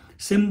Lakshana,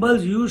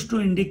 symbols used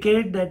to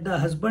indicate that the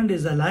husband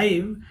is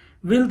alive,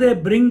 will they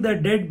bring the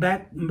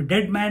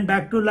dead man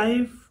back to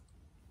life?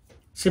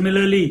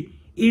 Similarly,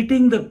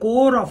 eating the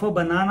core of a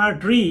banana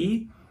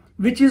tree,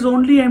 which is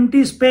only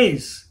empty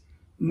space,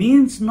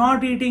 means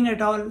not eating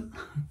at all.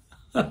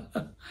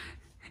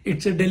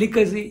 It's a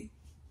delicacy.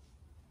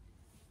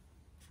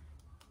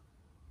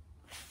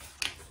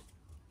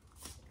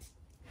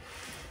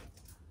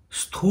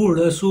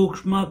 स्थूल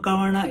सूक्ष्म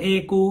कवण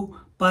एकु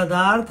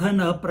पदार्थ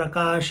न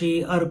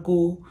प्रकाशी अर्कु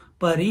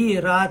परी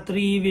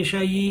रात्रि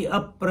विषयी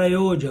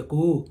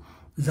अप्रयोजकु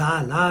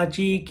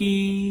झालाची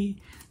की.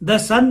 The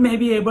sun may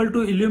be able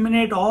to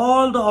illuminate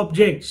all the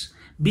objects,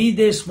 be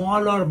they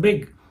small or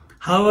big.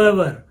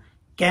 However,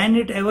 can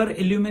it ever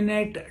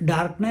illuminate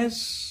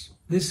darkness?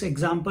 This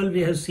example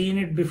we have seen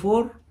it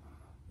before,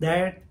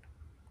 that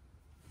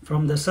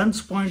from the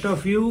sun's point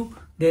of view,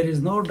 there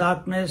is no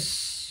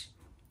darkness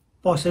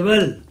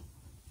possible.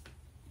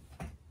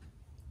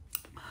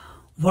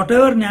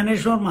 Whatever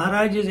Jnaneshwar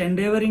Maharaj is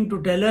endeavoring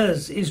to tell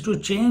us is to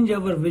change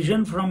our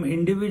vision from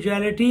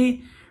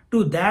individuality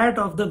to that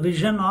of the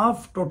vision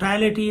of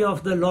totality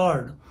of the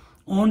Lord.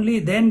 Only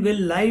then will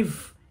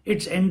life,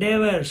 its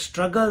endeavors,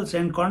 struggles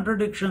and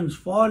contradictions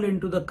fall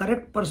into the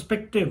correct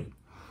perspective.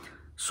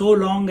 So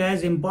long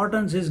as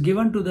importance is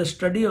given to the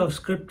study of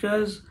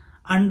scriptures,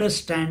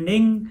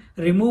 understanding,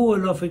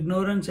 removal of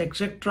ignorance,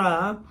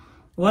 etc.,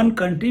 one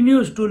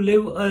continues to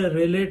live a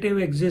relative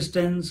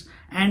existence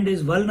and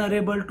is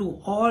vulnerable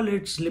to all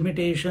its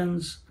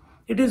limitations.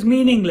 It is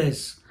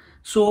meaningless.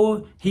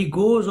 So he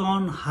goes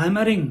on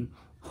hammering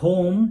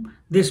home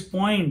this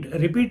point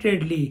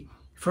repeatedly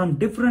from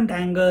different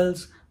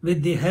angles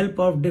with the help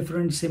of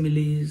different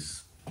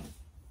similes.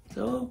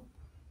 So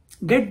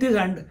get this,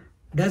 and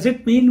does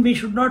it mean we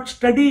should not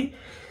study?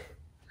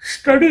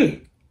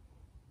 Study.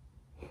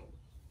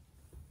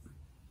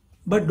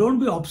 But don't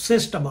be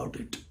obsessed about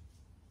it.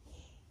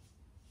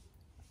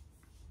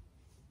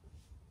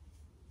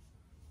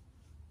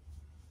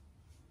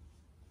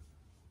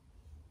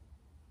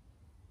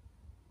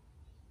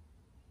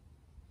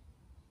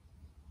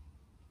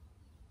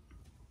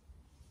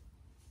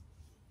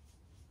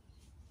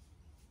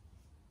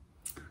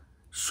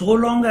 So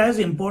long as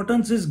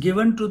importance is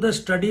given to the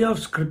study of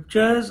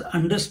scriptures,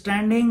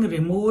 understanding,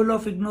 removal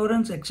of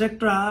ignorance,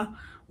 etc.,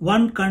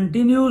 one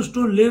continues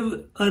to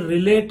live a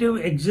relative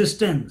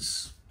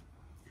existence,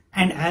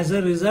 and as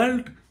a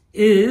result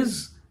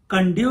is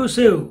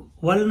conducive,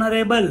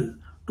 vulnerable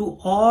to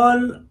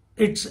all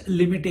its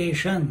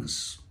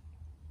limitations.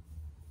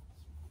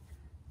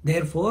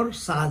 Therefore,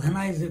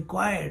 sadhana is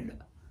required.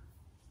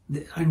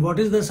 And what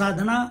is the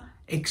sadhana?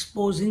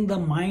 Exposing the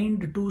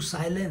mind to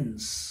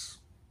silence.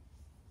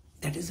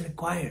 That is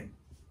required.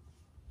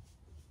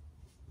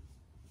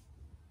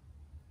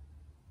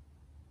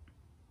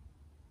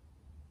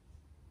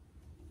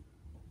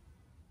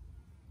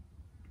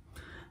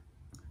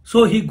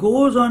 So he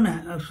goes on.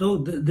 So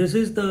this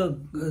is the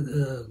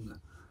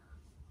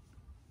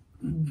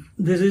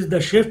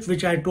shift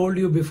which I told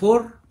you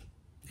before,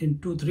 in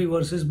 2-3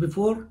 verses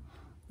before,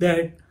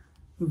 that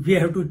we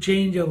have to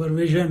change our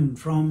vision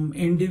from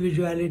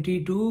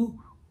individuality to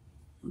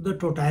the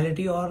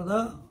totality,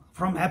 or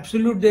from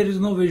absolute there is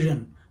no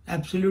vision.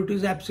 Absolute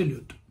is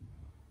absolute.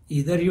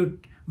 Either your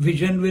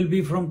vision will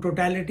be from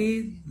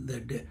totality,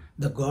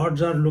 the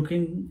gods are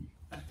looking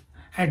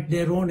at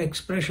their own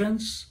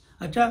expressions.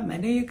 अच्छा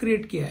मैंने ये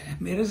create किया है,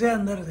 मेरे से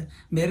अंदर से,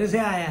 मेरे से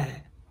आया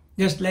है.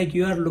 Just like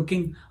you are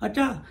looking,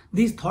 अच्छा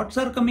these thoughts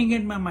are coming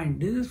in my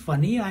mind. This is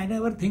funny, I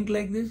never think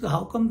like this.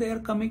 How come they are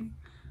coming?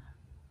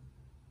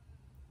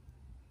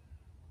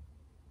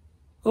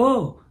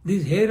 Oh,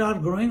 these hair are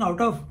growing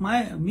out of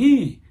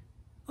me.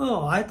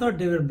 Oh, I thought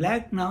they were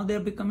black, now they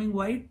are becoming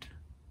white.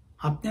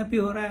 अपने आप ही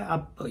हो रहा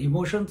है.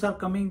 Emotions are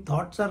coming,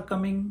 thoughts are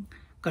coming,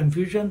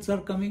 confusions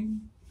are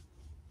coming,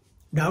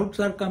 doubts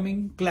are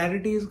coming,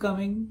 clarity is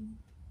coming.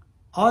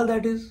 All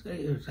that is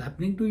it's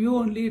happening to you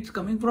only, it's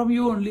coming from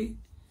you only.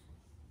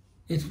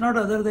 It's not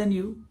other than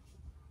you.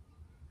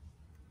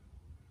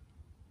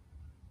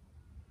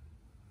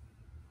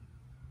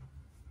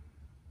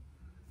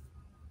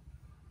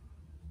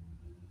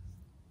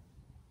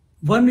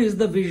 One is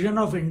the vision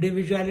of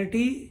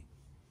individuality,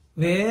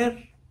 where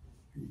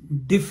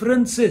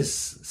differences,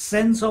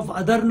 sense of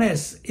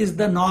otherness is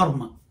the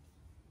norm.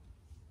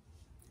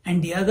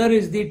 And the other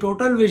is the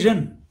total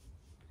vision,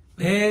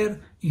 where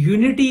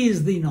unity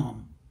is the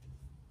norm.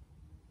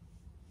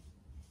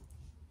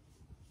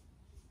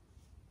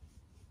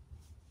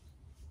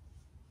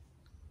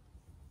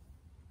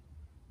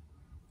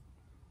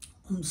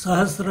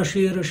 Sahasra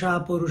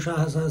Shirsha Purusha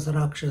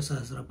Sahasraksha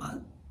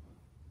Sahasrapad.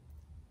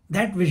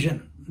 That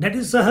vision, that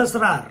is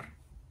Sahasrar.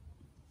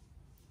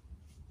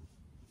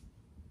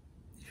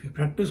 If you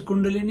practice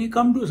Kundalini,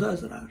 come to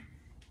Sahasrar.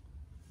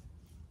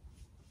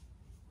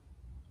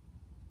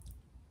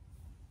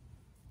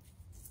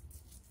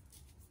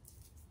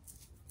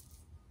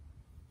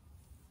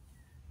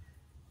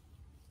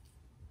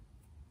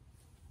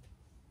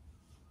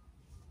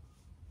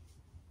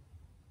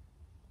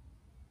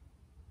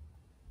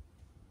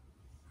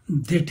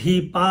 दिठी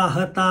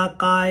पाहता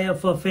काय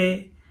फफे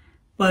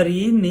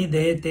परी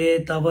निदेते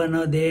तव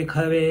न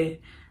देखवे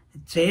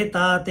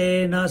चेता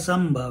ते न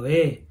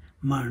संभवे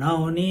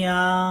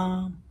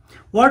मनौनिया.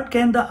 What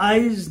can the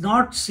eyes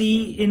not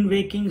see in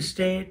waking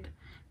state?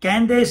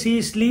 Can they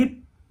see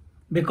sleep?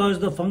 Because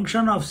the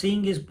function of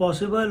seeing is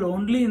possible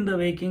only in the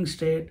waking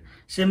state.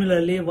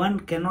 Similarly, one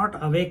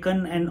cannot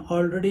awaken an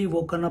already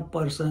woken up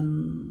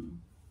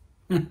person.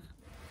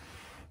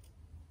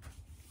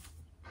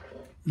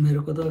 मेरे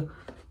को तो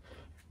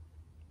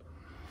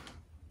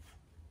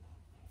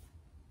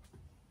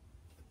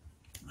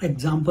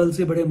example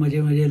से बड़े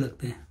मजे मजे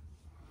लगते हैं.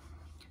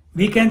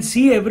 We can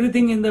see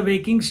everything in the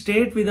waking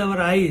state with our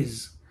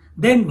eyes.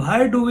 Then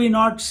why do we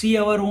not see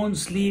our own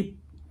sleep?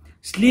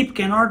 Sleep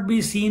cannot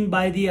be seen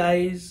by the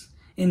eyes.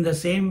 In the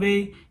same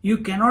way, you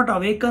cannot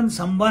awaken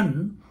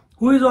someone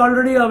who is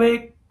already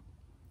awake.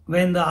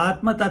 When the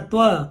Atma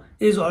Tattva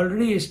is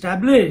already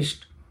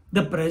established,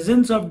 the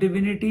presence of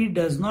divinity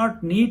does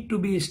not need to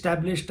be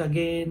established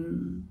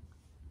again.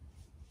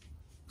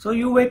 So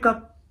you wake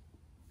up.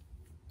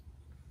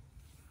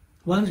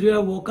 Once you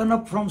have woken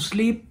up from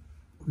sleep,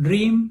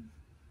 dream,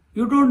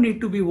 you don't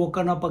need to be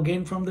woken up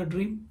again from the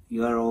dream.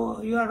 You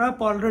are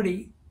up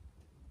already.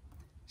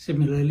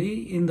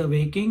 Similarly, in the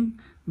waking,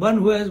 one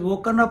who has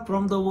woken up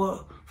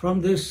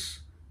from this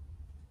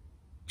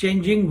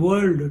changing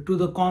world to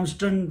the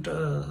constant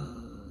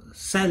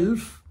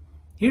self,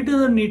 he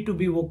doesn't need to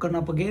be woken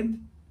up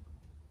again.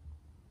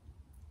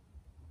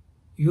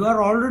 You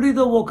are already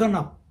the woken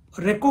up.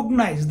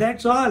 Recognize,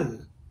 that's all.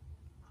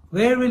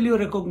 Where will you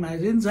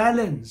recognize? In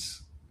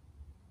silence.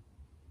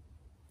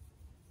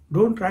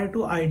 Don't try to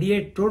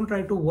ideate, don't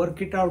try to work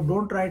it out,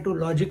 don't try to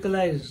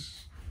logicalize.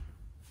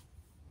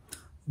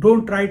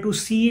 Don't try to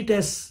see it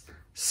as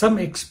some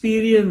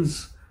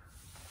experience.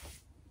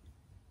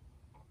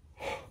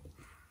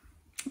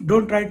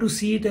 Don't try to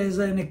see it as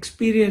an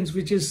experience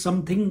which is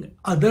something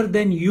other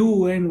than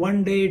you and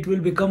one day it will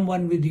become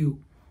one with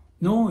you.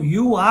 No,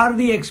 you are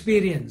the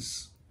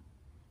experience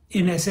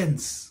in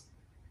essence.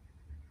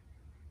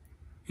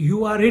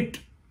 You are it.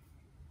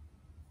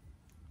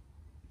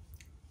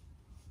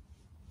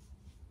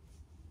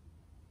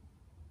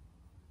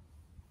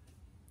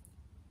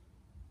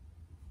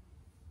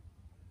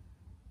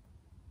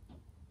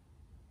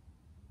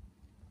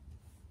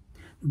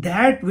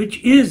 That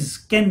which is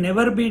can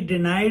never be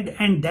denied,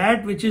 and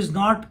that which is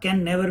not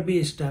can never be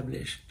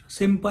established.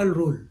 Simple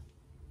rule.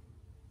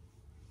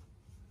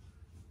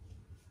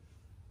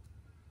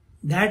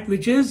 That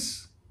which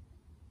is,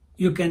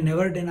 you can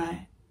never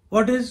deny.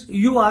 What is?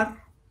 You are.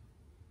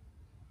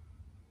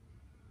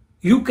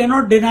 You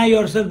cannot deny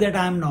yourself that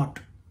I am not.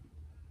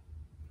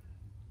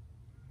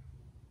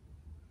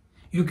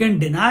 You can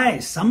deny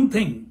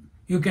something.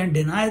 You can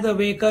deny the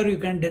waker, you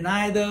can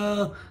deny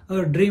the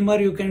dreamer,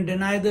 you can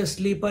deny the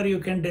sleeper, you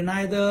can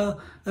deny the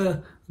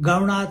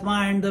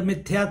Gaunatma and the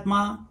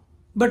Mithyatma,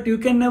 but you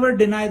can never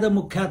deny the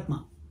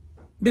Mukhyatma,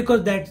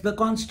 because that's the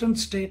constant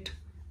state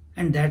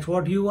and that's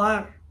what you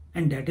are,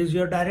 and that is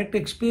your direct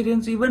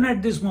experience even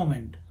at this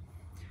moment.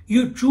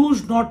 You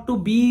choose not to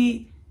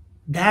be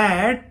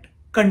that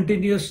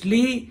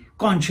continuously,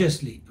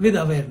 consciously, with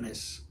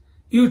awareness.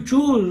 You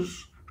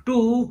choose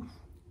to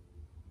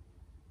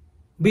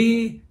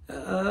be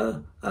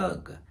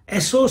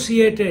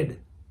associated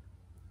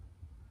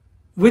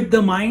with the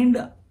mind,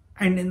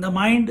 and in the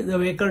mind the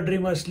waker,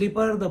 dreamer,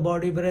 sleeper, the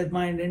body, breath,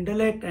 mind,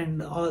 intellect,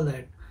 and all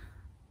that.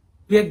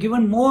 We are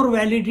given more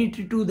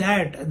validity to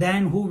that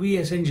than who we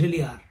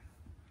essentially are.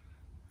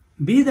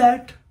 Be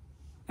that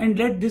and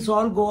let this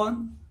all go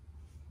on.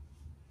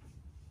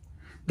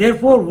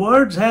 Therefore,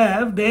 words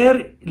have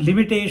their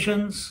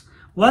limitations.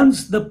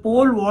 Once the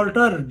pole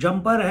vaulter,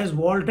 jumper, has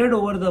vaulted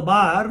over the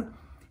bar,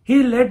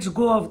 he lets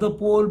go of the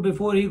pole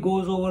before he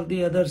goes over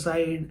the other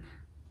side.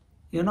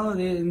 You know,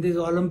 in these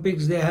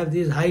Olympics, they have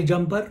this high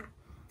jumper.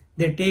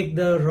 They take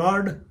the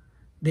rod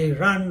They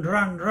run,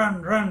 run,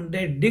 run, run.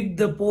 They dig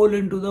the pole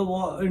into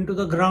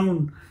the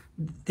ground.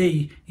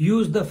 They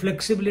use the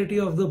flexibility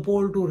of the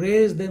pole to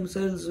raise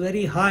themselves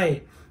very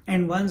high.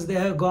 And once they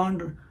have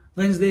gone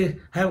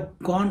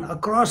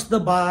across the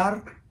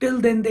bar,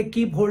 till then they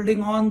keep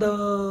holding on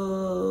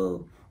the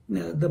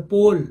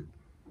pole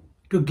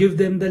to give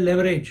them the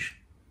leverage.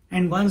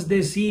 And once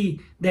they see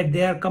that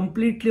they are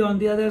completely on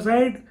the other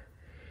side,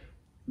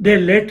 they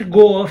let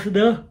go of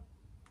the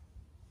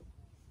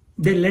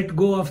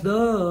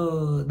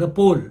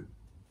pole.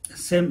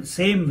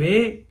 Same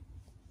way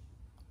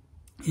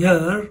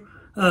here.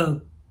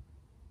 Where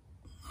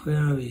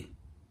are we?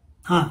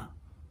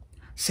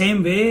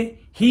 Same way,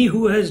 he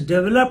who has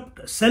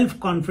developed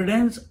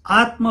self-confidence,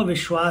 Atma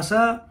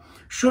Vishwasa,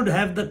 should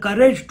have the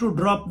courage to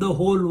drop the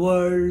whole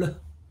world.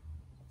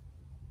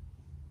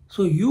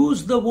 So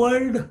use the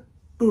world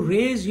to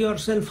raise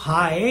yourself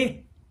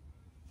high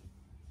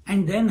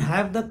and then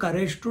have the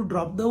courage to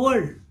drop the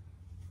world.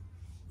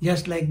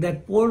 Just like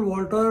that pole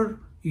vaulter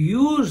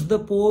used the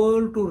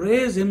pole to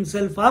raise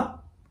himself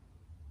up,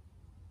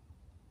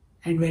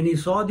 and when he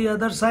saw the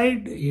other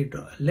side, he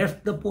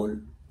left the pole.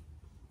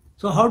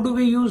 So how do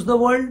we use the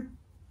world?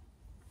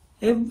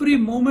 Every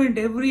moment,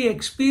 every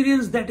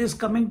experience that is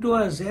coming to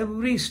us,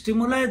 every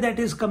stimuli that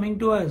is coming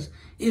to us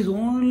is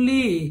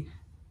only,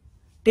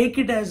 take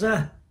it as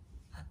a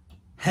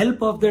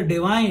help of the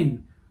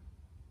divine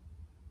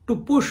to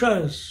push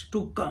us,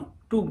 to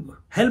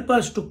help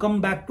us to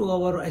come back to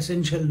our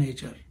essential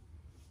nature.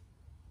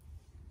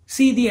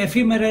 See the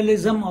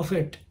ephemeralism of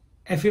it,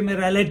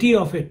 ephemerality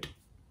of it.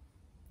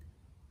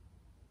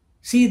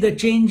 See the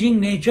changing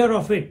nature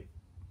of it.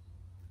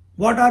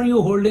 What are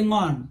you holding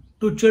on?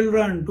 To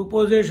children, to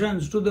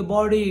possessions, to the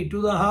body,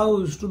 to the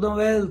house, to the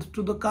wealth,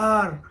 to the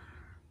car,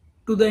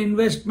 to the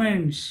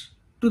investments,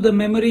 to the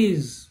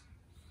memories.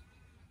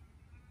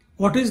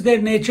 What is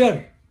their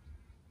nature?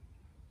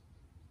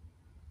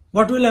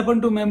 What will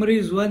happen to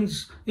memories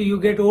once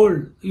you get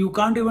old? You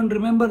can't even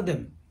remember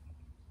them.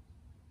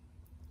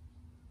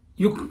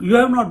 You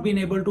have not been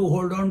able to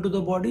hold on to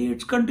the body.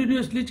 It's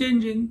continuously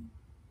changing.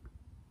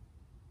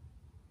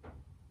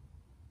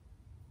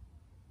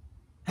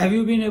 Have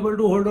you been able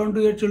to hold on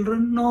to your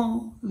children?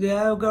 No, they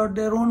have got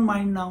their own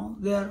mind now.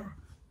 They are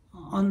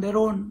on their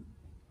own.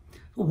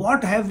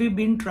 What have we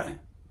been trying?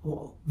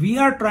 We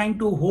are trying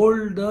to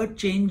hold the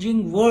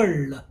changing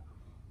world,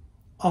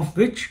 of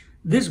which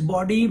this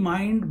body,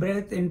 mind,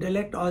 breath,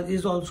 intellect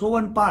is also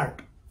one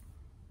part.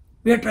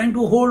 We are trying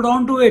to hold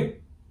on to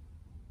it,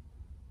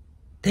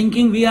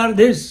 thinking we are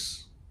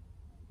this,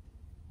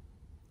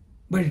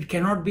 but it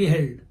cannot be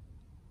held.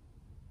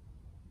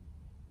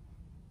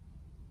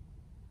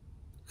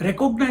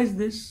 Recognize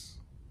this.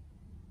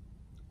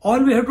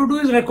 All we have to do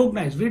is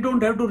recognize. We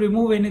don't have to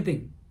remove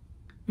anything.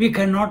 We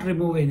cannot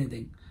remove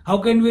anything. How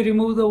can we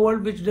remove the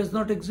world which does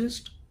not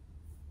exist?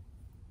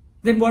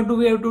 Then what do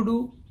we have to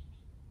do?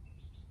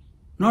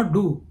 Not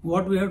do.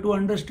 What we have to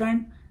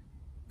understand,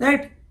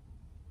 that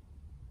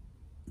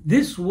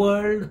this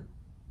world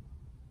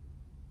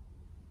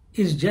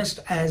is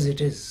just as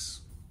it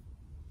is.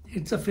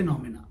 It's a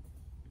phenomena.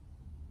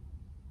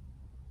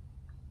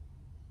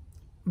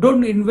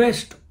 Don't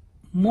invest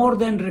more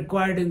than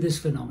required in this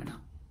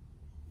phenomena.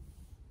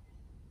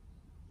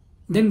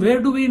 Then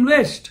where do we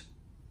invest?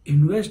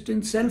 Invest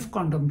in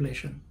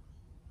self-contemplation.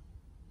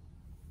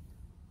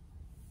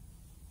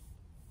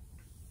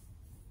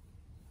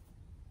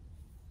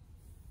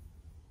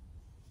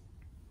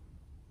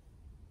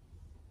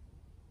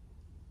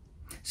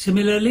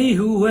 Similarly,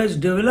 who has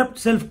developed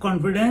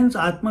self-confidence,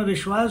 Atma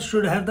Vishwas,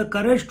 should have the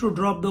courage to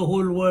drop the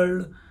whole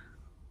world.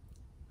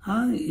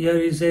 Here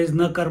he says,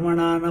 na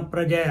karmana na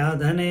prajaya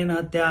dhane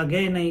na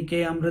tyage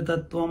naike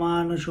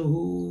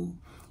amrutatvamanashuhu.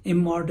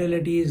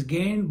 Immortality is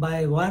gained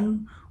by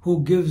one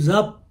who gives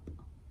up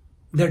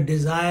the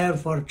desire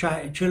for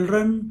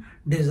children,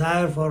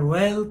 desire for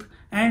wealth,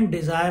 and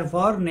desire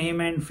for name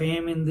and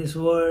fame in this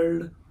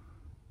world.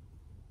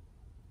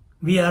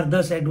 We are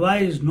thus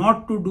advised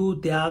not to do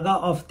tyaga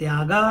of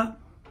tyaga,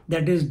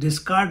 that is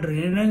discard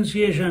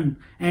renunciation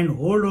and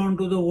hold on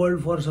to the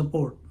world for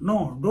support.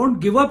 No, don't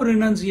give up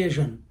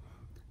renunciation.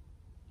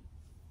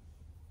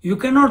 You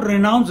cannot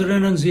renounce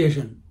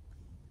renunciation.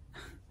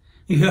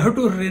 You have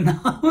to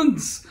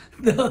renounce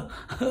the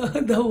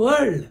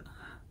world.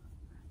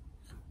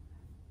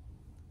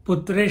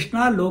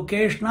 Putreshna,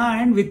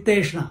 Lokeshna and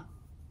Vitteshna.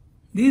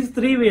 These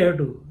three we have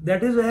to.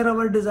 That is where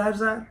our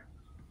desires are.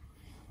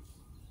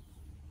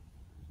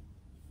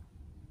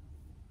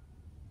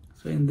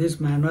 So in this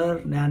manner,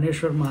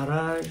 Jnaneshwar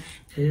Maharaj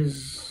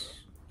is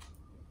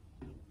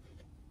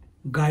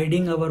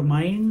guiding our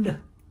mind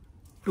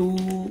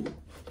to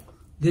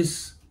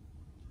this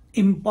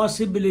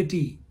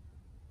impossibility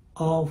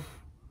of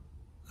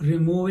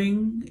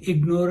removing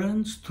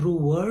ignorance through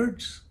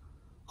words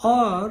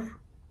or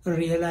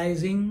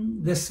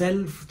realizing the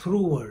self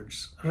through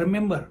words.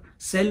 Remember,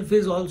 self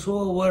is also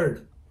a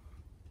word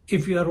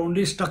if you are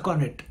only stuck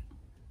on it.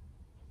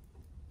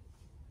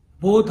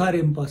 Both are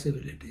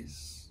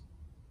impossibilities.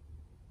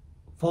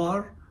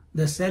 For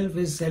The self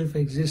is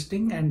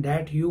self-existing, and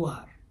that you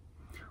are.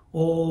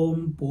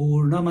 Om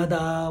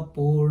Purnamada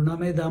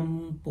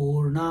Purnamidam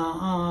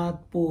Purnaat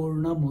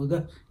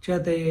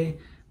Purnamudachyate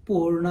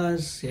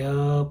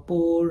Purnasya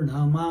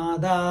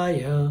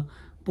Purnamadaya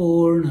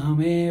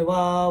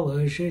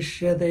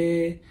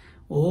Purnamevavashishyate.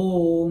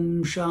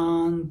 Om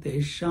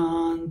Shanti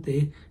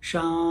Shanti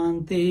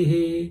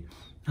Shanti.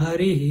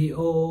 Harihi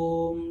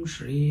Om.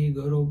 Shri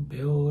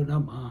Gurubhyo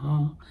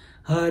Namaha.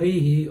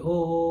 Harihi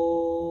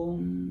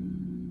Om.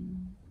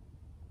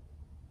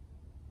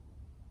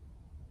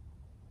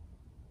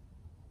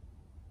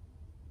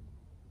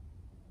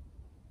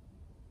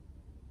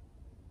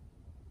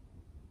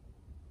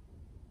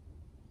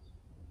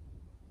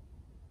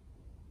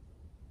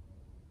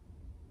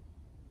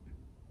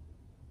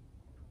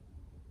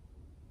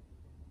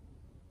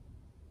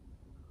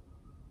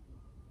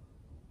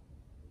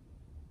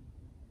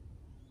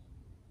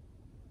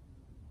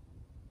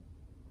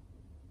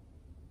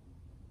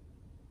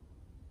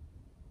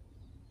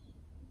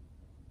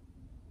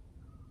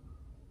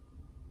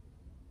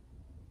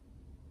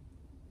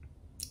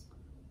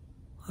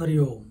 Hari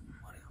Om.